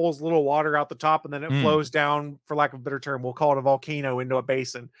of bubbles a little water out the top, and then it flows down, for lack of a better term, we'll call it a volcano, into a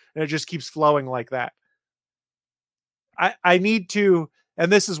basin. And it just keeps flowing like that. I need to,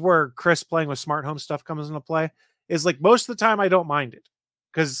 and this is where Chris playing with smart home stuff comes into play, is like most of the time I don't mind it.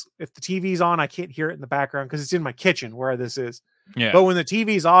 Because if the TV's on, I can't hear it in the background because it's in my kitchen where this is. Yeah. But when the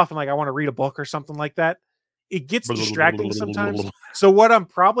TV's off and like I want to read a book or something like that, it gets distracting sometimes. So what I'm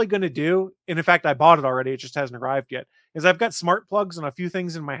probably going to do, and in fact, I bought it already, it just hasn't arrived yet, is I've got smart plugs on a few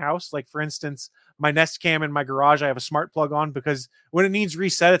things in my house. Like for instance, my Nest Cam in my garage, I have a smart plug on because when it needs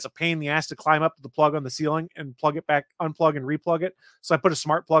reset, it's a pain in the ass to climb up to the plug on the ceiling and plug it back, unplug and replug it. So I put a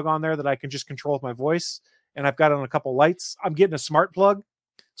smart plug on there that I can just control with my voice. And I've got on a couple lights. I'm getting a smart plug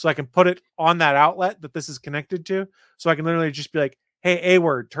so I can put it on that outlet that this is connected to. So I can literally just be like, hey,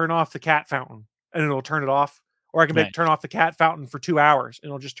 A-word, turn off the cat fountain, and it'll turn it off. Or I can turn off the cat fountain for 2 hours, and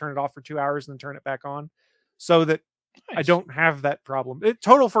it'll just turn it off for 2 hours and then turn it back on, so that I don't have that problem.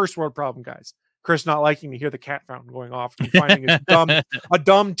 Total first world problem, guys. Chris not liking to hear the cat fountain going off and finding a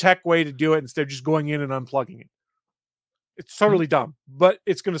dumb tech way to do it instead of just going in and unplugging it. It's totally dumb, but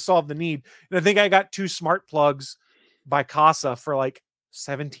it's going to solve the need. And I think I got 2 smart plugs by Casa for like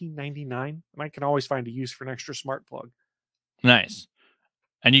 $17.99, and I can always find a use for an extra smart plug. Nice.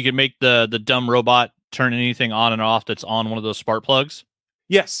 And you can make the dumb robot turn anything on and off that's on one of those spark plugs?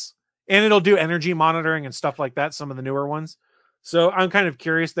 Yes. And it'll do energy monitoring and stuff like that, some of the newer ones. So I'm kind of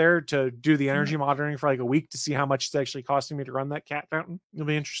curious there to do the energy monitoring for like a week to see how much it's actually costing me to run that cat fountain. It'll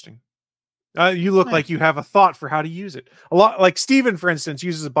be interesting. You look like you have a thought for how to use it. A lot, like Steven, for instance,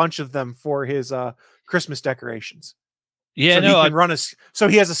 uses a bunch of them for his Christmas decorations. Yeah, so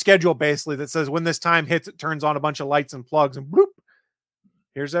he has a schedule basically that says when this time hits, it turns on a bunch of lights and plugs and bloop.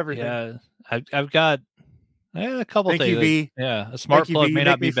 Here's everything. Yeah, I've got a couple things. Thank you, V. Yeah, a smart plug may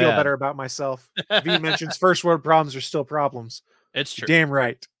not be bad. Feel better about myself. V mentions first world problems are still problems. It's true. Damn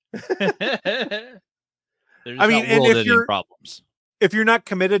right. There's and if you're not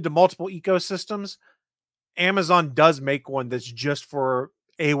committed to multiple ecosystems, Amazon does make one that's just for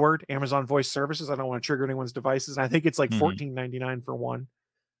A-word, Amazon Voice Services. I don't want to trigger anyone's devices. I think it's like $14.99 for one.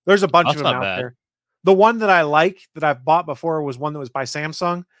 There's a bunch of them out there. The one that I like that I've bought before was one that was by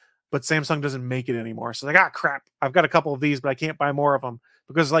Samsung, but Samsung doesn't make it anymore. So like, crap. I've got a couple of these, but I can't buy more of them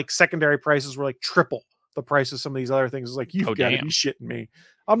because like secondary prices were like triple the price of some of these other things. It's like, you've got to be shitting me.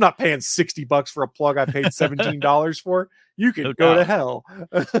 I'm not paying $60 for a plug I paid $17 for. You can go to hell.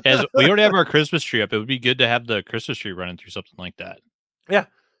 As we already have our Christmas tree up, it would be good to have the Christmas tree running through something like that. Yeah.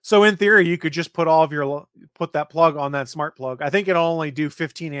 So in theory, you could just put put that plug on that smart plug. I think it'll only do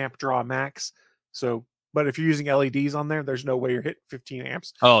 15 amp draw max. So, but if you're using LEDs on there, there's no way you're hitting 15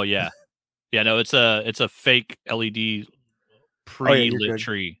 amps. Oh yeah. Yeah, no, it's a fake LED pre-lit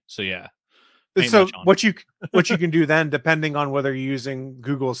tree. So yeah. So what you can do then, depending on whether you're using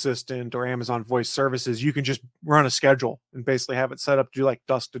Google Assistant or Amazon Voice Services, you can just run a schedule and basically have it set up to do like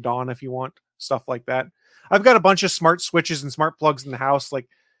dusk to dawn if you want, stuff like that. I've got a bunch of smart switches and smart plugs in the house. Like,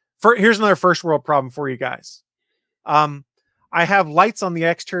 here's another first world problem for you guys. I have lights on the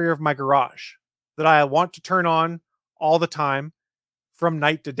exterior of my garage that I want to turn on all the time from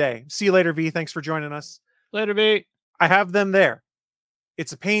night to day. See you later, V. Thanks for joining us. Later, V. I have them there.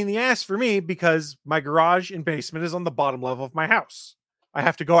 It's a pain in the ass for me because my garage and basement is on the bottom level of my house. I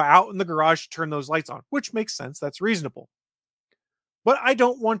have to go out in the garage to turn those lights on, which makes sense. That's reasonable. But I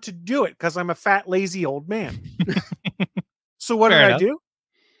don't want to do it because I'm a fat, lazy old man. So what did I do?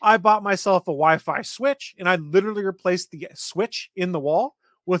 I bought myself a Wi-Fi switch, and I literally replaced the switch in the wall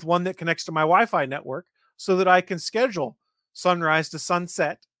with one that connects to my Wi-Fi network so that I can schedule sunrise to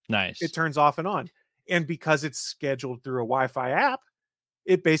sunset. Nice. It turns off and on. And because it's scheduled through a Wi-Fi app,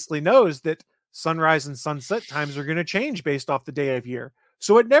 it basically knows that sunrise and sunset times are going to change based off the day of year.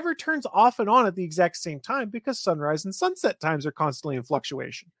 So it never turns off and on at the exact same time because sunrise and sunset times are constantly in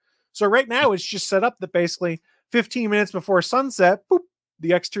fluctuation. So right now it's just set up that basically 15 minutes before sunset, boop,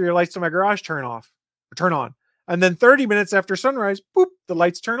 the exterior lights in my garage turn on. And then 30 minutes after sunrise, boop, the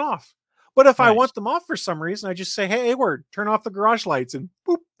lights turn off. But if I want them off for some reason, I just say, hey, A-word, turn off the garage lights, and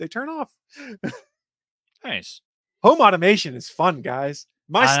boop, they turn off. Nice. Home automation is fun, guys.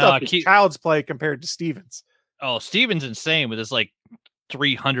 My stuff is child's play compared to Steven's. Oh, Steven's insane with his like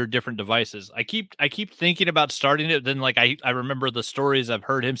 300 different devices. I keep thinking about starting it. Then like I remember the stories I've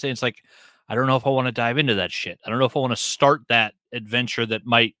heard him say. It's like, I don't know if I want to dive into that shit. I don't know if I want to start that adventure that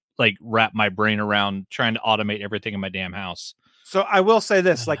might like wrap my brain around trying to automate everything in my damn house. So I will say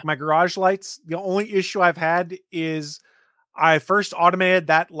this, like my garage lights, the only issue I've had is I first automated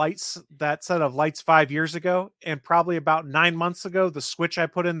that set of lights 5 years ago, and probably about 9 months ago, the switch I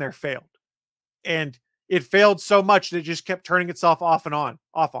put in there failed. And it failed so much that it just kept turning itself off and on,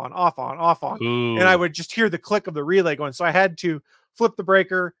 off on, off on, off on. Ooh. And I would just hear the click of the relay going. So I had to flip the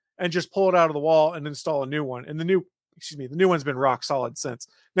breaker and just pull it out of the wall and install a new one. And the new one's been rock solid since.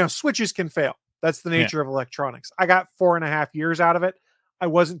 Now switches can fail. That's the nature of electronics. I got 4.5 years out of it. I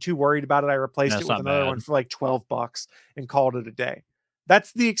wasn't too worried about it. I replaced it with another one for like $12 and called it a day.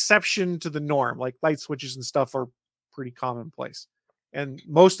 That's the exception to the norm. Like light switches and stuff are pretty commonplace. And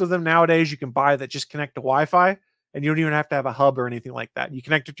most of them nowadays you can buy that just connect to Wi-Fi, and you don't even have to have a hub or anything like that. You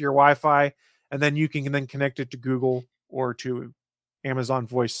connect it to your Wi-Fi, and then you can then connect it to Google or to Amazon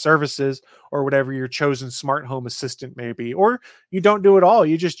Voice Services or whatever your chosen smart home assistant may be. Or you don't do it all.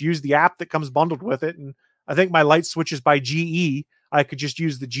 You just use the app that comes bundled with it. And I think my light switch is by GE. I could just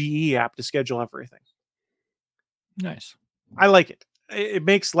use the GE app to schedule everything. Nice. I like it. It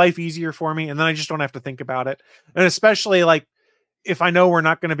makes life easier for me, and then I just don't have to think about it. And especially like if I know we're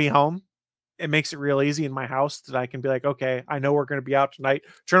not going to be home, it makes it real easy in my house that I can be like, okay, I know we're going to be out tonight.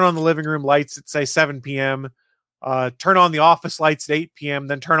 Turn on the living room lights at say 7 p.m. Turn on the office lights at 8 p.m.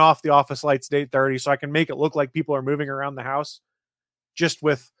 Then turn off the office lights at 8:30, so I can make it look like people are moving around the house just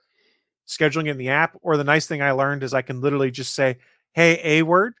with scheduling in the app. Or the nice thing I learned is I can literally just say, hey,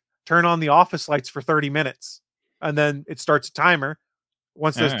 A-word, turn on the office lights for 30 minutes. And then it starts a timer.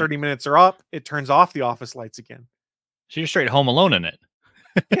 Once those 30 minutes are up, it turns off the office lights again. So you're straight Home Alone in it.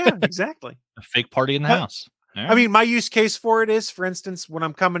 Yeah, exactly. A fake party in the house. I mean, my use case for it is, for instance, when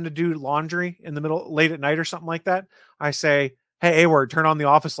I'm coming to do laundry in the middle, late at night or something like that, I say, hey, A-word, turn on the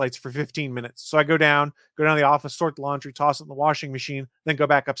office lights for 15 minutes. So I go down to the office, sort the laundry, toss it in the washing machine, then go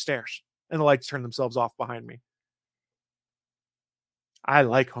back upstairs. And the lights turn themselves off behind me. I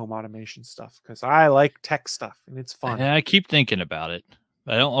like home automation stuff because I like tech stuff and it's fun. Yeah, I keep thinking about it.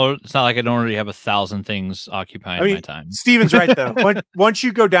 It's not like I don't already have 1,000 things occupying my time. Steven's right though. Once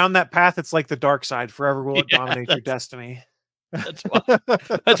you go down that path, it's like the dark side. Forever will it dominate your destiny. That's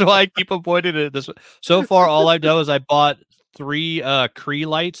why I keep avoiding it. So far, all I've done is I bought 3 Cree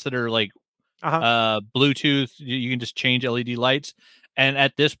lights that are like Bluetooth. You can just change LED lights, and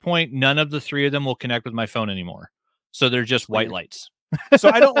at this point, none of the 3 of them will connect with my phone anymore. So they're just white lights.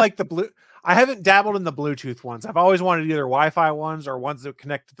 So I don't like the blue. I haven't dabbled in the Bluetooth ones. I've always wanted either Wi-Fi ones or ones that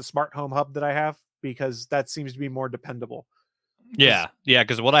connect to the smart home hub that I have, because that seems to be more dependable. Yeah.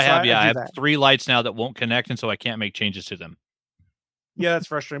 Because what I have, I have that. 3 lights now that won't connect, and so I can't make changes to them. Yeah, that's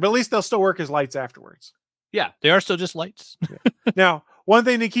frustrating. But at least they'll still work as lights afterwards. Yeah, they are still just lights. Now, one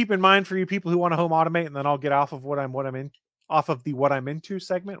thing to keep in mind for you people who want to home automate, and then I'll get off of what I'm into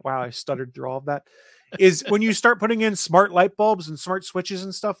segment. Wow, I stuttered through all of that. Is when you start putting in smart light bulbs and smart switches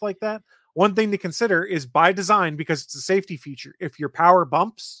and stuff like that, one thing to consider is by design, because it's a safety feature, if your power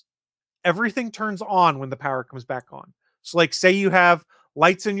bumps, everything turns on when the power comes back on. So like say you have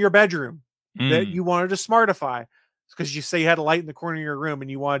lights in your bedroom that you wanted to smartify because you say you had a light in the corner of your room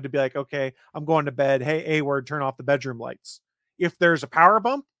and you wanted to be like, okay, I'm going to bed. Hey, A-word, turn off the bedroom lights. If there's a power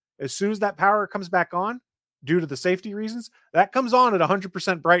bump, as soon as that power comes back on, due to the safety reasons, that comes on at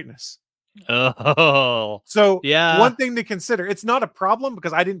 100% brightness. Oh, so yeah. One thing to consider, it's not a problem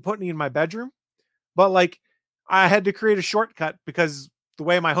because I didn't put any in my bedroom, but like I had to create a shortcut because the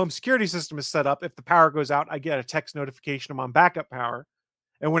way my home security system is set up, if the power goes out, I get a text notification I'm on backup power.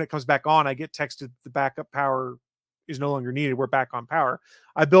 And when it comes back on, I get texted the backup power is no longer needed. We're back on power.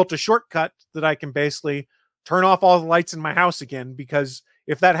 I built a shortcut that I can basically turn off all the lights in my house again, because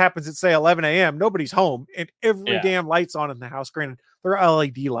if that happens at say 11 a.m., nobody's home and every damn light's on in the house. Granted, they're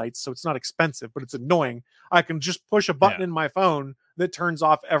LED lights, so it's not expensive, but it's annoying. I can just push a button in my phone that turns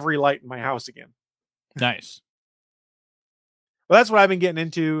off every light in my house again. Nice. Well, that's what I've been getting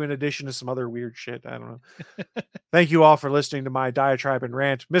into, in addition to some other weird shit. I don't know. Thank you all for listening to my diatribe and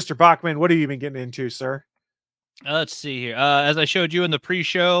rant. Mr. Bachman, what have you been getting into, sir? Let's see here. As I showed you in the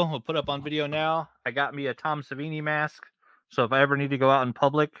pre-show, we'll put up on video now, I got me a Tom Savini mask. So if I ever need to go out in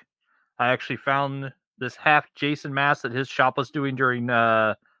public, I actually found this half Jason mask that his shop was doing during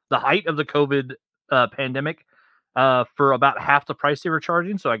the height of the COVID pandemic for about half the price they were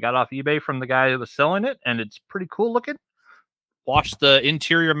charging. So I got off eBay from the guy who was selling it, and it's pretty cool looking. Watch the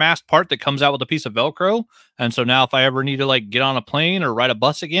interior mask part that comes out with a piece of Velcro. And so now if I ever need to like get on a plane or ride a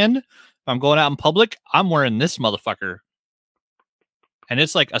bus again, if I'm going out in public, I'm wearing this motherfucker. And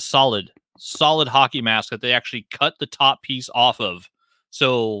it's like a solid hockey mask that they actually cut the top piece off of.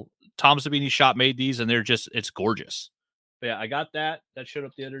 So Tom Savini's shop made these, and it's gorgeous. But yeah, I got that. That showed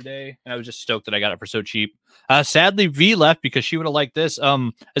up the other day, and I was just stoked that I got it for so cheap. Sadly, V left because she would have liked this.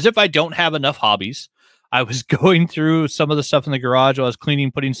 As if I don't have enough hobbies. I was going through some of the stuff in the garage while I was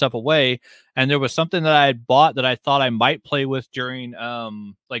cleaning, putting stuff away, and there was something that I had bought that I thought I might play with during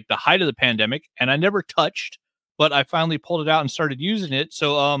like the height of the pandemic, and I never touched, but I finally pulled it out and started using it.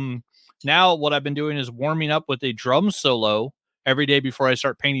 So now what I've been doing is warming up with a drum solo every day before I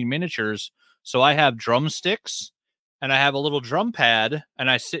start painting miniatures. So I have drumsticks and I have a little drum pad, and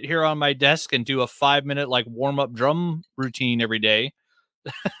I sit here on my desk and do a 5-minute like warm up drum routine every day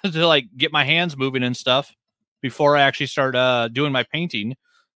to like get my hands moving and stuff before I actually start doing my painting.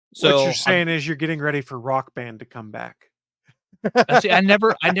 So what you're saying is you're getting ready for Rock Band to come back. see, I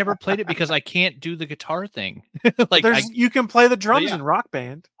never played it because I can't do the guitar thing. Like you can play the drums in Rock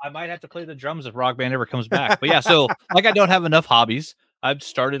Band. I might have to play the drums if Rock Band ever comes back. But yeah, so like I don't have enough hobbies. I've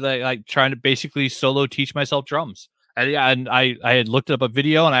started like trying to basically solo teach myself drums. And yeah, and I had looked up a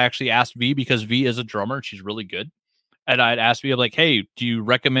video and I actually asked V, because V is a drummer and she's really good. And I'd asked V, like, hey, do you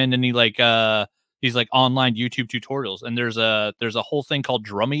recommend any like these like online YouTube tutorials? And there's a whole thing called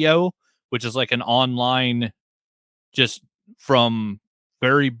Drumeo, which is like an online, just from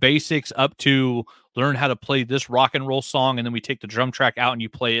very basics up to learn how to play this rock and roll song, and then we take the drum track out and you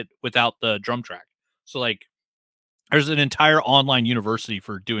play it without the drum track. So like there's an entire online university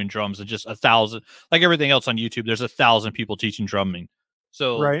for doing drums, and just 1,000, like everything else on YouTube, there's 1,000 people teaching drumming.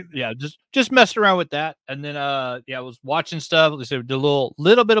 So right. Yeah, just messed around with that. And then yeah, I was watching stuff. Like I said, did a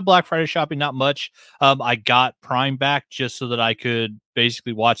little bit of Black Friday shopping, not much. I got Prime back just so that I could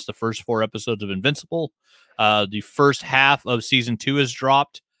basically watch the first 4 episodes of Invincible. The first half of season 2 is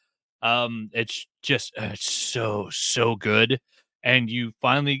dropped. It's just it's so good. And you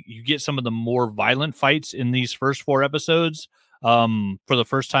get some of the more violent fights in these first 4 episodes. For the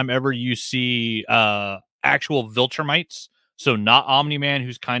first time ever, you see actual Viltrumites. So not Omni-Man,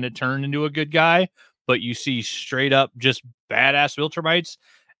 who's kind of turned into a good guy, but you see straight up just badass Viltrumites.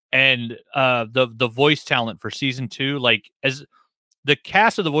 And the voice talent for season 2, like as the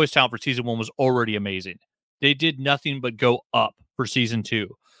cast of the voice talent for season 1 was already amazing. They did nothing but go up for season 2.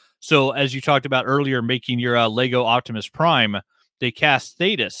 So as you talked about earlier, making your Lego Optimus Prime, they cast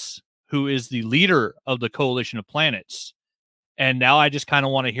Thetis, who is the leader of the Coalition of Planets. And now I just kind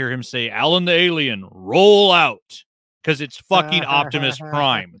of want to hear him say, Alan the Alien, roll out. Because it's fucking Optimus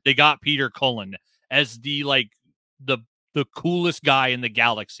Prime. They got Peter Cullen as the coolest guy in the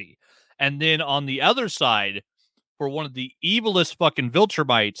galaxy. And then on the other side, for one of the evilest fucking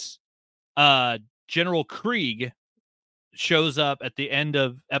Viltrumites, General Krieg shows up at the end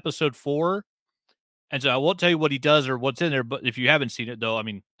of episode 4. And so I won't tell you what he does or what's in there, but if you haven't seen it, though, I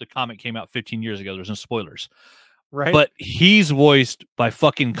mean, the comic came out 15 years ago. There's no spoilers. Right. But he's voiced by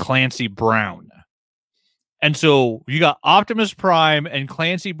fucking Clancy Brown. And so you got Optimus Prime and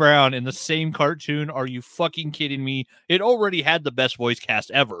Clancy Brown in the same cartoon. Are you fucking kidding me? It already had the best voice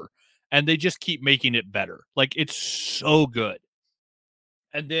cast ever, and they just keep making it better. Like, it's so good.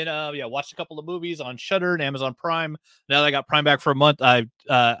 And then, yeah, watched a couple of movies on Shudder and Amazon Prime. Now that I got Prime back for a month, I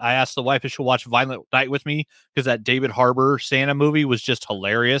asked the wife if she'll watch Violent Night with me, because that David Harbour Santa movie was just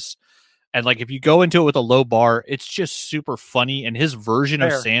hilarious. And like, if you go into it with a low bar, it's just super funny, and his version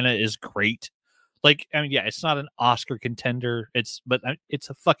of Santa is great. Like, I mean, yeah, it's not an Oscar contender. But it's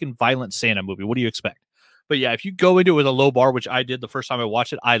a fucking violent Santa movie. What do you expect? But yeah, if you go into it with a low bar, which I did the first time I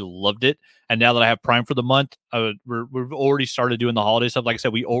watched it, I loved it. And now that I have Prime for the month, we've already started doing the holiday stuff. Like I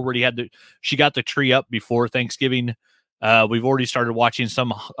said, we already had she got the tree up before Thanksgiving. We've already started watching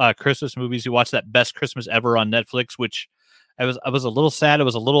some Christmas movies. We watched that Best Christmas Ever on Netflix, which I was a little sad. It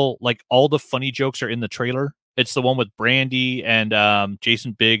was a little like all the funny jokes are in the trailer. It's the one with Brandy and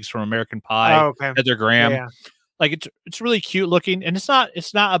Jason Biggs from American Pie, Heather Graham. Yeah. Like it's really cute looking, and it's not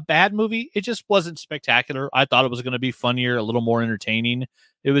a bad movie. It just wasn't spectacular. I thought it was going to be funnier, a little more entertaining.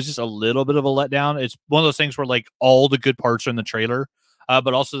 It was just a little bit of a letdown. It's one of those things where like all the good parts are in the trailer,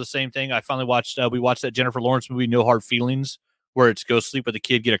 but also the same thing. I finally watched. We watched that Jennifer Lawrence movie, No Hard Feelings, where it's go sleep with a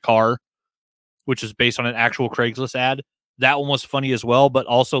kid, get a car, which is based on an actual Craigslist ad. That one was funny as well, but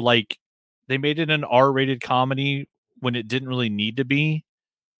also like they made it an R-rated comedy when it didn't really need to be.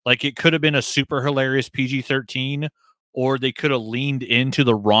 Like, it could have been a super hilarious PG-13, or they could have leaned into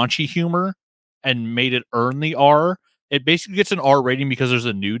the raunchy humor and made it earn the R. It basically gets an R rating because there's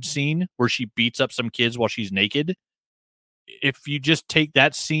a nude scene where she beats up some kids while she's naked. If you just take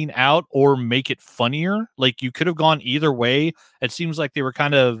that scene out or make it funnier, like, you could have gone either way. It seems like they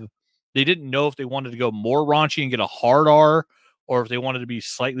didn't know if they wanted to go more raunchy and get a hard R, or if they wanted to be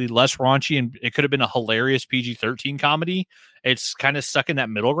slightly less raunchy, and it could have been a hilarious PG-13 comedy. It's kind of stuck in that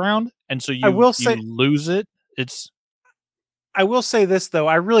middle ground, and so you lose it. I will say this, though.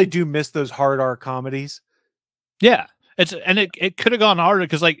 I really do miss those hard R comedies. Yeah, it could have gone harder,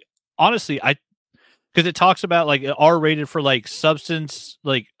 because, like, honestly, because it talks about like R-rated for like substance,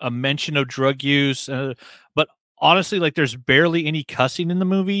 like a mention of drug use, but honestly, like there's barely any cussing in the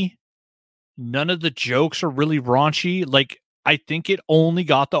movie. None of the jokes are really raunchy. Like I think it only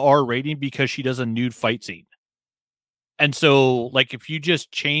got the R rating because she does a nude fight scene. And so, like, if you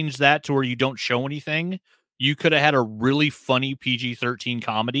just change that to where you don't show anything, you could have had a really funny PG-13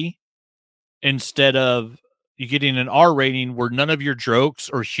 comedy instead of you getting an R rating where none of your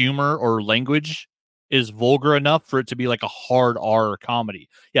jokes or humor or language is vulgar enough for it to be like a hard R comedy.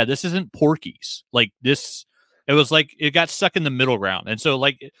 Yeah, this isn't Porky's. Like this, it was like it got stuck in the middle ground. And so,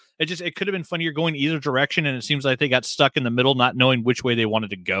 like, it could have been funnier going either direction. And it seems like they got stuck in the middle, not knowing which way they wanted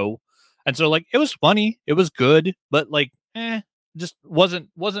to go. And so, like, it was funny, it was good, but like, just wasn't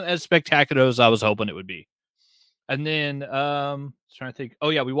as spectacular as I was hoping it would be. And then, trying to think. Oh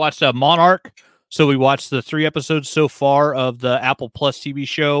yeah, we watched Monarch. So we watched the 3 episodes so far of the Apple Plus TV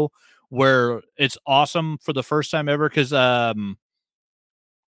show, where it's awesome for the first time ever because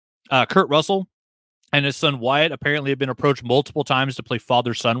Kurt Russell and his son Wyatt apparently have been approached multiple times to play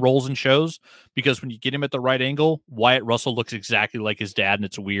father-son roles in shows, because when you get him at the right angle, Wyatt Russell looks exactly like his dad, and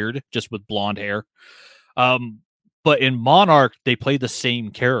it's weird, just with blonde hair. But in Monarch, they play the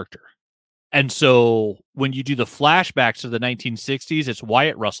same character. And so when you do the flashbacks to the 1960s, it's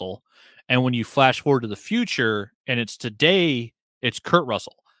Wyatt Russell. And when you flash forward to the future and it's today, it's Kurt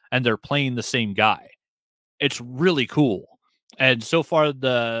Russell. And they're playing the same guy. It's really cool. And so far,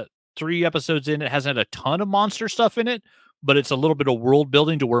 the 3 episodes in, it hasn't had a ton of monster stuff in it, but it's a little bit of world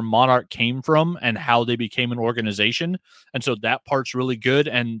building to where Monarch came from and how they became an organization. And so that part's really good.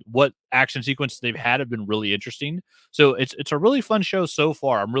 And what action sequences they've had have been really interesting. So it's a really fun show so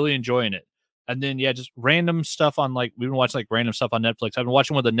far. I'm really enjoying it. And then, yeah, just random stuff on, like, we've been watching like random stuff on Netflix. I've been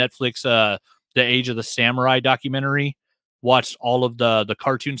watching one of the Netflix, The Age of the Samurai documentary. Watched all of the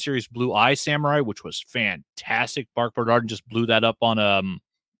cartoon series Blue Eye Samurai, which was fantastic. Mark Bernardin just blew that up on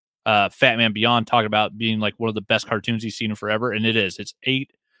Fat Man Beyond, talking about being like one of the best cartoons he's seen in forever. And it is. It's 8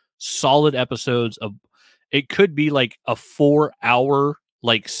 solid episodes of, it could be like a 4-hour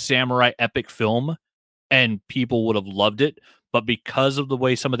like samurai epic film, and people would have loved it. But because of the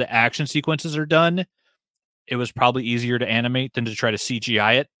way some of the action sequences are done, it was probably easier to animate than to try to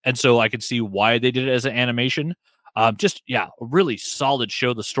CGI it. And so I could see why they did it as an animation. Just, yeah, a really solid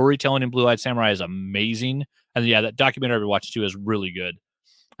show. The storytelling in Blue Eyed Samurai is amazing. And yeah, that documentary we watched too is really good.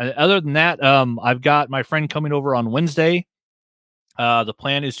 And other than that, I've got my friend coming over on Wednesday. The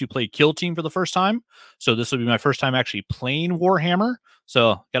plan is to play Kill Team for the first time. So this will be my first time actually playing Warhammer.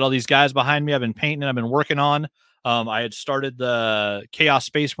 So got all these guys behind me I've been painting, I've been working on. I had started the Chaos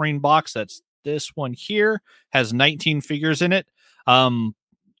Space Marine box. That's this one here. Has 19 figures in it.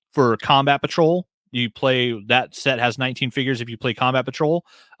 For Combat Patrol, you play, that set has 19 figures if you play Combat Patrol.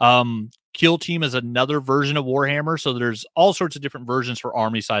 Kill Team is another version of Warhammer, so there's all sorts of different versions for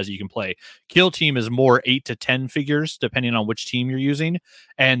army size that you can play. Kill Team is more 8 to 10 figures, depending on which team you're using,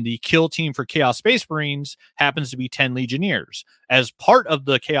 and the Kill Team for Chaos Space Marines happens to be 10 Legionnaires. As part of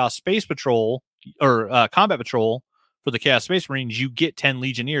the Chaos Space Patrol, or Combat Patrol for the Chaos Space Marines, you get 10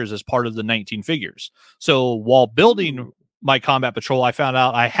 Legionnaires as part of the 19 figures. So while building my Combat Patrol, I found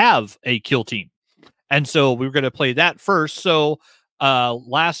out I have a Kill Team. And so we were going to play that first. So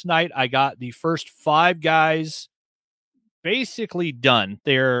last night I got the first 5 guys basically done.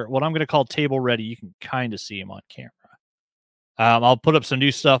 They're what I'm going to call table ready. You can kind of see them on camera. I'll put up some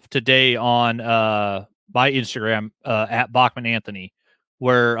new stuff today on my Instagram at Bachman Anthony,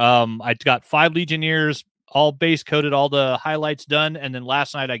 where I got 5 Legionnaires, all base coated, all the highlights done. And then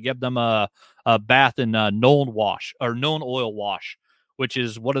last night I gave them a bath in Nolan oil wash, which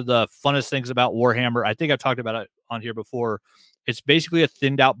is one of the funnest things about Warhammer. I think I've talked about it on here before. It's basically a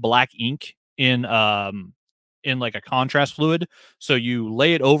thinned out black ink in like a contrast fluid. So you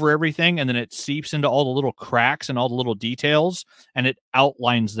lay it over everything, and then it seeps into all the little cracks and all the little details, and it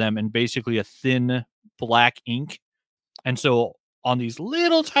outlines them in basically a thin black ink. And so on these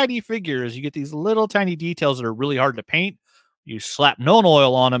little tiny figures, you get these little tiny details that are really hard to paint. You slap Known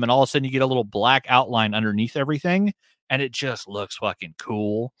Oil on them, and all of a sudden you get a little black outline underneath everything, and it just looks fucking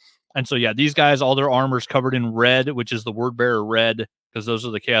cool. And so, yeah, these guys, all their armor's covered in red, which is the Word Bearer red, because those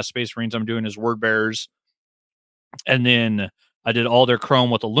are the Chaos Space Marines I'm doing as Word Bearers. And then I did all their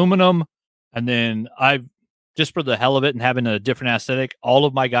chrome with aluminum. And then I, just for the hell of it and having a different aesthetic, all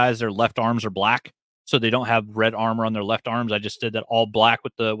of my guys, their left arms are black, so they don't have red armor on their left arms. I just did that all black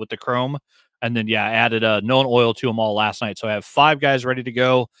with the chrome. And then, yeah, I added Known Oil to them all last night. So I have 5 guys ready to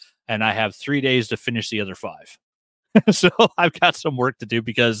go, and I have 3 days to finish the other 5. So I've got some work to do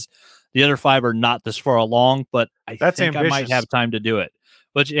because the other 5 are not this far along, but I think ambitious. I might have time to do it.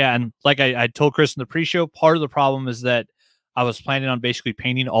 But yeah, and like I told Chris in the pre-show, part of the problem is that I was planning on basically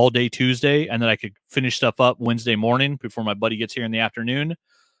painting all day Tuesday, and then I could finish stuff up Wednesday morning before my buddy gets here in the afternoon.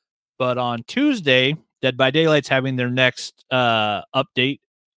 But on Tuesday, Dead by Daylight's having their next update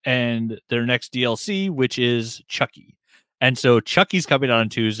and their next DLC, which is Chucky. And so Chucky's coming out on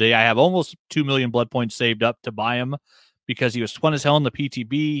Tuesday. I have almost 2 million blood points saved up to buy him because he was fun as hell in the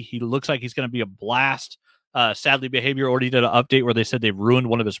PTB. He looks like he's going to be a blast. Sadly, Behavior already did an update where they said they've ruined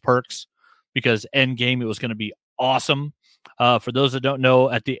one of his perks because end game it was going to be awesome. For those that don't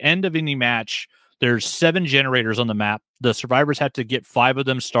know, at the end of any match, there's 7 generators on the map. The survivors have to get 5 of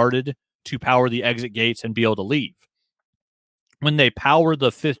them started to power the exit gates and be able to leave. When they power the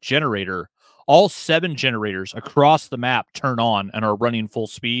 5th generator, all 7 generators across the map turn on and are running full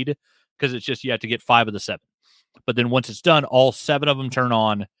speed because it's just you have to get 5 of the 7. But then once it's done, all 7 of them turn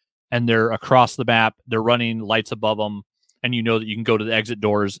on and they're across the map. They're running lights above them, and you know that you can go to the exit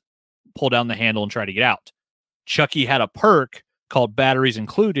doors, pull down the handle, and try to get out. Chucky had a perk called Batteries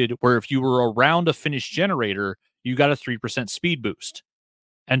Included, where if you were around a finished generator, you got a 3% speed boost.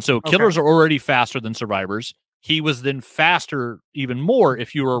 And so killers are already faster than survivors. He was then faster even more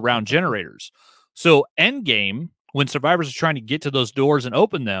if you were around generators. So endgame, when survivors are trying to get to those doors and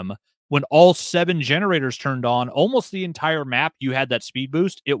open them, when all 7 generators turned on, almost the entire map, you had that speed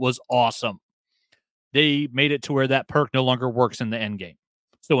boost. It was awesome. They made it to where that perk no longer works in the end game.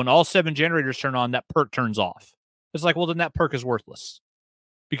 So when all 7 generators turn on, that perk turns off. It's like, well, then that perk is worthless.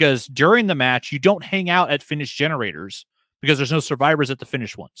 Because during the match, you don't hang out at finished generators because there's no survivors at the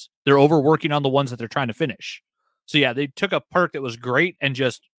finished ones. They're overworking on the ones that they're trying to finish. So yeah, they took a perk that was great and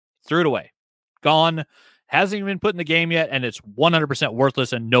just threw it away. Gone. Hasn't even been put in the game yet, and it's 100%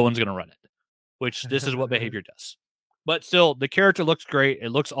 worthless, and no one's going to run it, which this is what Behavior does. But still, the character looks great. It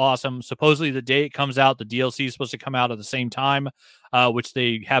looks awesome. Supposedly, the day it comes out, the DLC is supposed to come out at the same time, which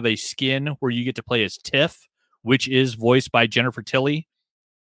they have a skin where you get to play as Tiff, which is voiced by Jennifer Tilly.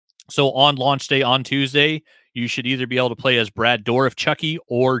 So on launch day on Tuesday, you should either be able to play as Brad Dourif Chucky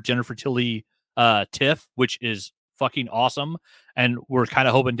or Jennifer Tilly Tiff, which is fucking awesome. And we're kind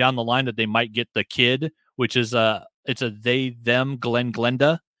of hoping down the line that they might get the kid, which is it's a they, them,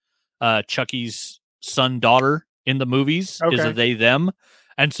 Glenda, Chucky's son, daughter in the movies is a they, them.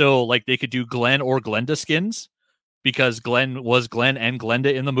 And so like they could do Glenn or Glenda skins because Glenn was Glenn and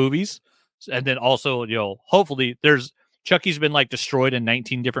Glenda in the movies. And then also, you know, hopefully Chucky's been like destroyed in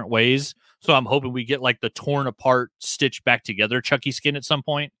 19 different ways. So I'm hoping we get like the torn apart, stitched back together Chucky skin at some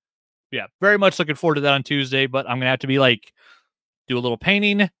point. Yeah, very much looking forward to that on Tuesday, but I'm going to have to be like, do a little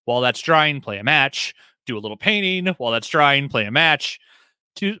painting while that's drying, play a match. Do a little painting while that's drying, play a match.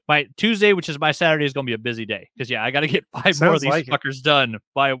 My Tuesday, which is my Saturday, is going to be a busy day because yeah, I got to get 5 more of these fuckers done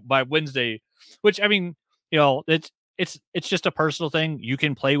by Wednesday. Which I mean, you know, it's just a personal thing. You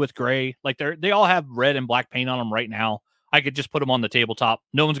can play with gray, like they all have red and black paint on them right now. I could just put them on the tabletop.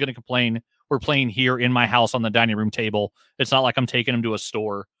 No one's going to complain. We're playing here in my house on the dining room table. It's not like I'm taking them to a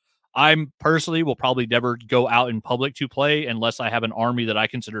store. I'm personally will probably never go out in public to play unless I have an army that I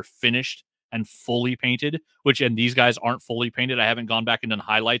consider finished and fully painted, and these guys aren't fully painted. I haven't gone back and done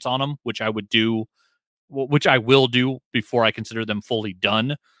highlights on them, which I will do before I consider them fully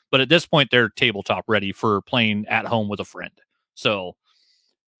done. But at this point, they're tabletop ready for playing at home with a friend. So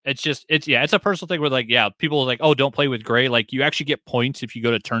it's a personal thing where like, yeah, people are like, oh, don't play with gray. Like you actually get points if you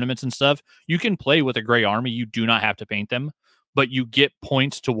go to tournaments and stuff. You can play with a gray army. You do not have to paint them, but you get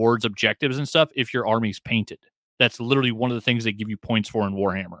points towards objectives and stuff if your army's painted. That's literally one of the things they give you points for in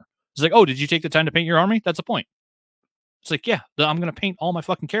Warhammer. It's like, oh, did you take the time to paint your army? That's a point. It's like, yeah, I'm going to paint all my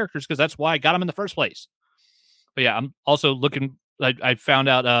fucking characters because that's why I got them in the first place. But yeah, I'm also looking, I found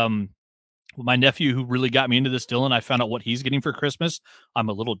out my nephew who really got me into this, Dylan, I found out what he's getting for Christmas. I'm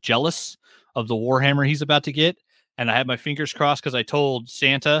a little jealous of the Warhammer he's about to get. And I had my fingers crossed because I told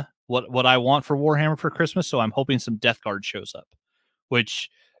Santa what I want for Warhammer for Christmas. So I'm hoping some Death Guard shows up, which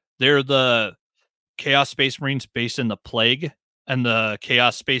they're the Chaos Space Marines based in the Plague and the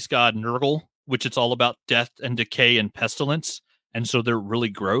Chaos Space God Nurgle, which it's all about death and decay and pestilence. And so they're really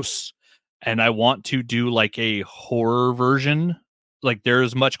gross. And I want to do like a horror version. Like they're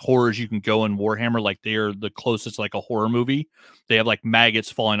as much horror as you can go in Warhammer. Like they are the closest like a horror movie. They have like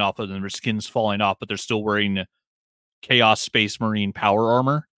maggots falling off of them, their skin's falling off, but they're still wearing Chaos Space Marine power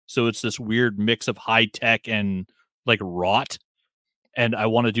armor. So it's this weird mix of high tech and like rot. And I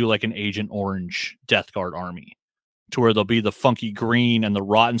want to do like an Agent Orange Death Guard army to where there'll be the funky green and the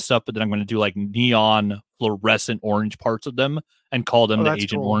rotten stuff, but then I'm going to do like neon fluorescent orange parts of them and call them the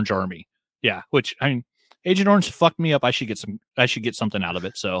Agent Orange army. Yeah, which I mean, Agent Orange fucked me up. I should get something out of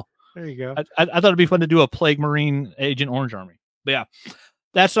it. So there you go. I thought it'd be fun to do a Plague Marine Agent Orange army. But yeah,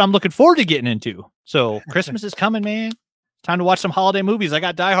 that's what I'm looking forward to getting into. So Christmas is coming, man. Time to watch some holiday movies. I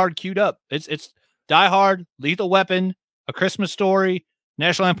got Die Hard queued up. It's Die Hard, Lethal Weapon, A Christmas Story,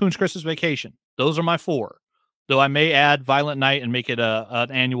 National Lampoon's Christmas Vacation. Those are my 4. Though I may add Violent Night and make it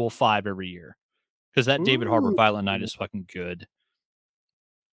an annual 5 every year. Because that David Harbour Violent Night is fucking good.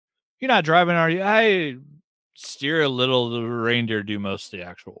 You're not driving, are you? I steer a little. The reindeer do most of the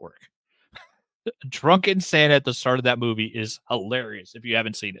actual work. Drunken Santa at the start of that movie is hilarious if you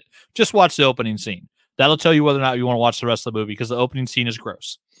haven't seen it. Just watch the opening scene. That'll tell you whether or not you want to watch the rest of the movie because the opening scene is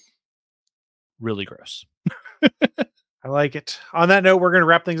gross. Really gross. I like it. On that note, we're going to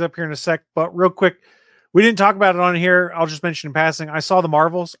wrap things up here in a sec, but real quick, we didn't talk about it on here. I'll just mention in passing. I saw the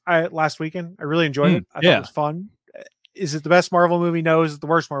Marvels last weekend. I really enjoyed it. I thought it was fun. Is it the best Marvel movie? No. Is it the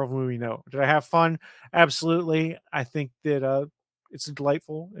worst Marvel movie? No. Did I have fun? Absolutely. I think that it's a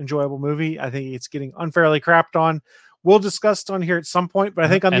delightful, enjoyable movie. I think it's getting unfairly crapped on. We'll discuss it on here at some point, but I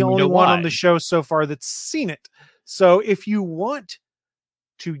think I'm the only one on the show so far that's seen it. So if you want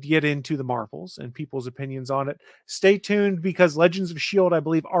to get into the Marvels and people's opinions on it, stay tuned because Legends of S.H.I.E.L.D., I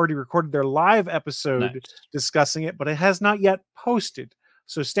believe, already recorded their live episode discussing it, but it has not yet posted.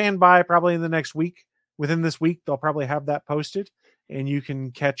 So stand by probably in the next week. Within this week, they'll probably have that posted and you can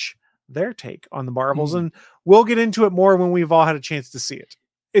catch their take on the Marvels. And we'll get into it more when we've all had a chance to see it.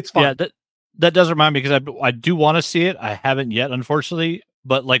 It's fun. Yeah, that does remind me because I do want to see it. I haven't yet, unfortunately,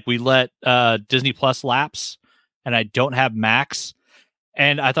 but like we let Disney Plus lapse and I don't have Max.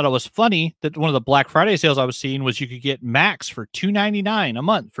 And I thought it was funny that one of the Black Friday sales I was seeing was you could get Max for $2.99 a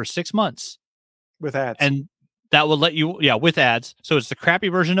month for 6 months. With ads. And that would let you, with ads. So it's the crappy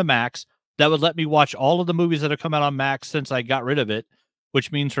version of Max. That would let me watch all of the movies that have come out on Max since I got rid of it,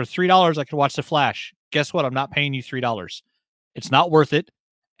 which means for $3, I could watch The Flash. Guess what? I'm not paying you $3. It's not worth it.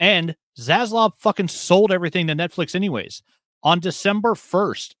 And Zaslav fucking sold everything to Netflix anyways. On December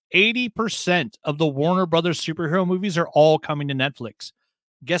 1st, 80% of the Warner Brothers superhero movies are all coming to Netflix.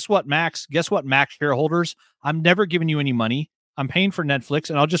 Guess what, Max? Guess what, Max shareholders? I'm never giving you any money. I'm paying for Netflix,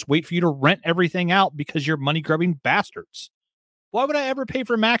 and I'll just wait for you to rent everything out because you're money-grubbing bastards. Why would I ever pay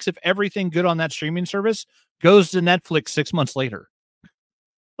for Max if everything good on that streaming service goes to Netflix 6 months later?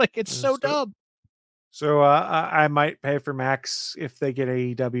 Like, it's so dumb. So I might pay for Max if they get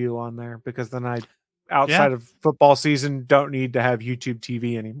AEW on there because then I, outside of football season, don't need to have YouTube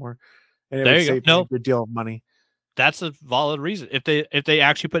TV anymore. And it would save me a good deal of money. That's a valid reason. If they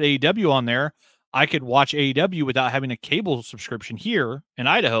actually put AEW on there, I could watch AEW without having a cable subscription here in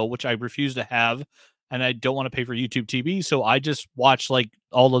Idaho, which I refuse to have. And I don't want to pay for YouTube TV. So I just watch like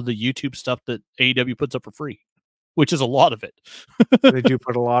all of the YouTube stuff that AEW puts up for free, which is a lot of it. They do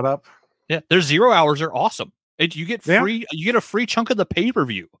put a lot up. Yeah. Their 0 hours are awesome. You get free, you get a free chunk of the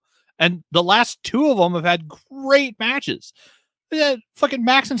pay-per-view. And the last 2 of them have had great matches. Fucking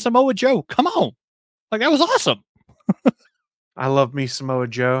Max and Samoa Joe. Come on. Like that was awesome. I love me Samoa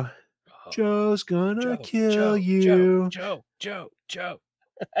Joe. Joe's gonna kill you. Joe.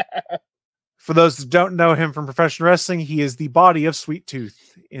 For those that don't know him from professional wrestling, he is the body of Sweet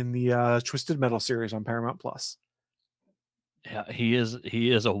Tooth in the Twisted Metal series on Paramount Plus. Yeah, he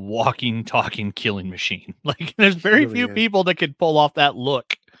is a walking, talking killing machine. Like there's very few people that can pull off that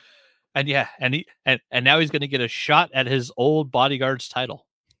look. And and now he's going to get a shot at his old bodyguard's title.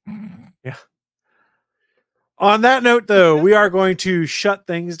 Yeah. On that note, though, we are going to shut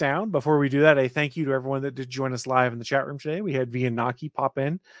things down. Before we do that, a thank you to everyone that did join us live in the chat room today. We had Vianaki pop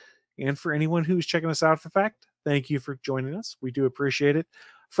in. And for anyone who's checking us out for fact, thank you for joining us. We do appreciate it.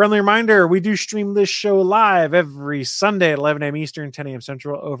 Friendly reminder, we do stream this show live every Sunday at 11 a.m. Eastern, 10 a.m.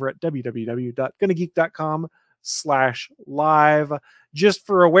 Central over at www.gonnageek.com/live. Just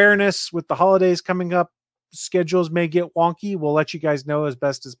for awareness, with the holidays coming up, schedules may get wonky. We'll let you guys know as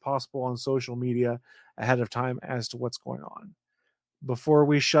best as possible on social media ahead of time as to what's going on. Before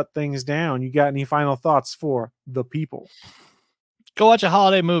we shut things down, you got any final thoughts for the people? Go watch a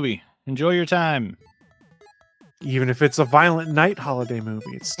holiday movie. Enjoy your time. Even if it's a Violent Night holiday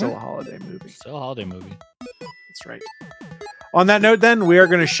movie, it's still a holiday movie. Still a holiday movie. That's right. On that note, then, we are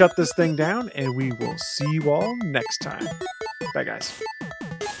going to shut this thing down, and we will see you all next time. Bye, guys.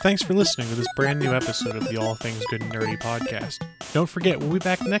 Thanks for listening to this brand new episode of the All Things Good and Nerdy podcast. Don't forget, we'll be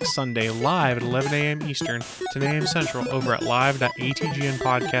back next Sunday live at 11 a.m. Eastern, 10 a.m. Central over at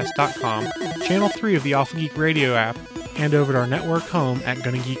live.atgnpodcast.com, channel 3 of the Alpha Geek Radio app, and over at our network home at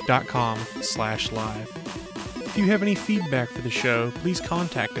gonnageek.com/live. If you have any feedback for the show, please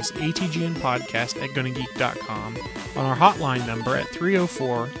contact us atgnpodcast@gonnageek.com, on our hotline number at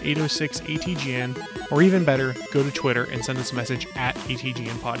 304-806-ATGN, or even better, go to Twitter and send us a message at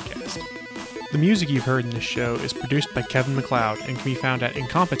ATGN Podcast. The music you've heard in this show is produced by Kevin MacLeod and can be found at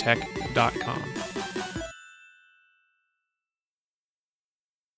incompetech.com.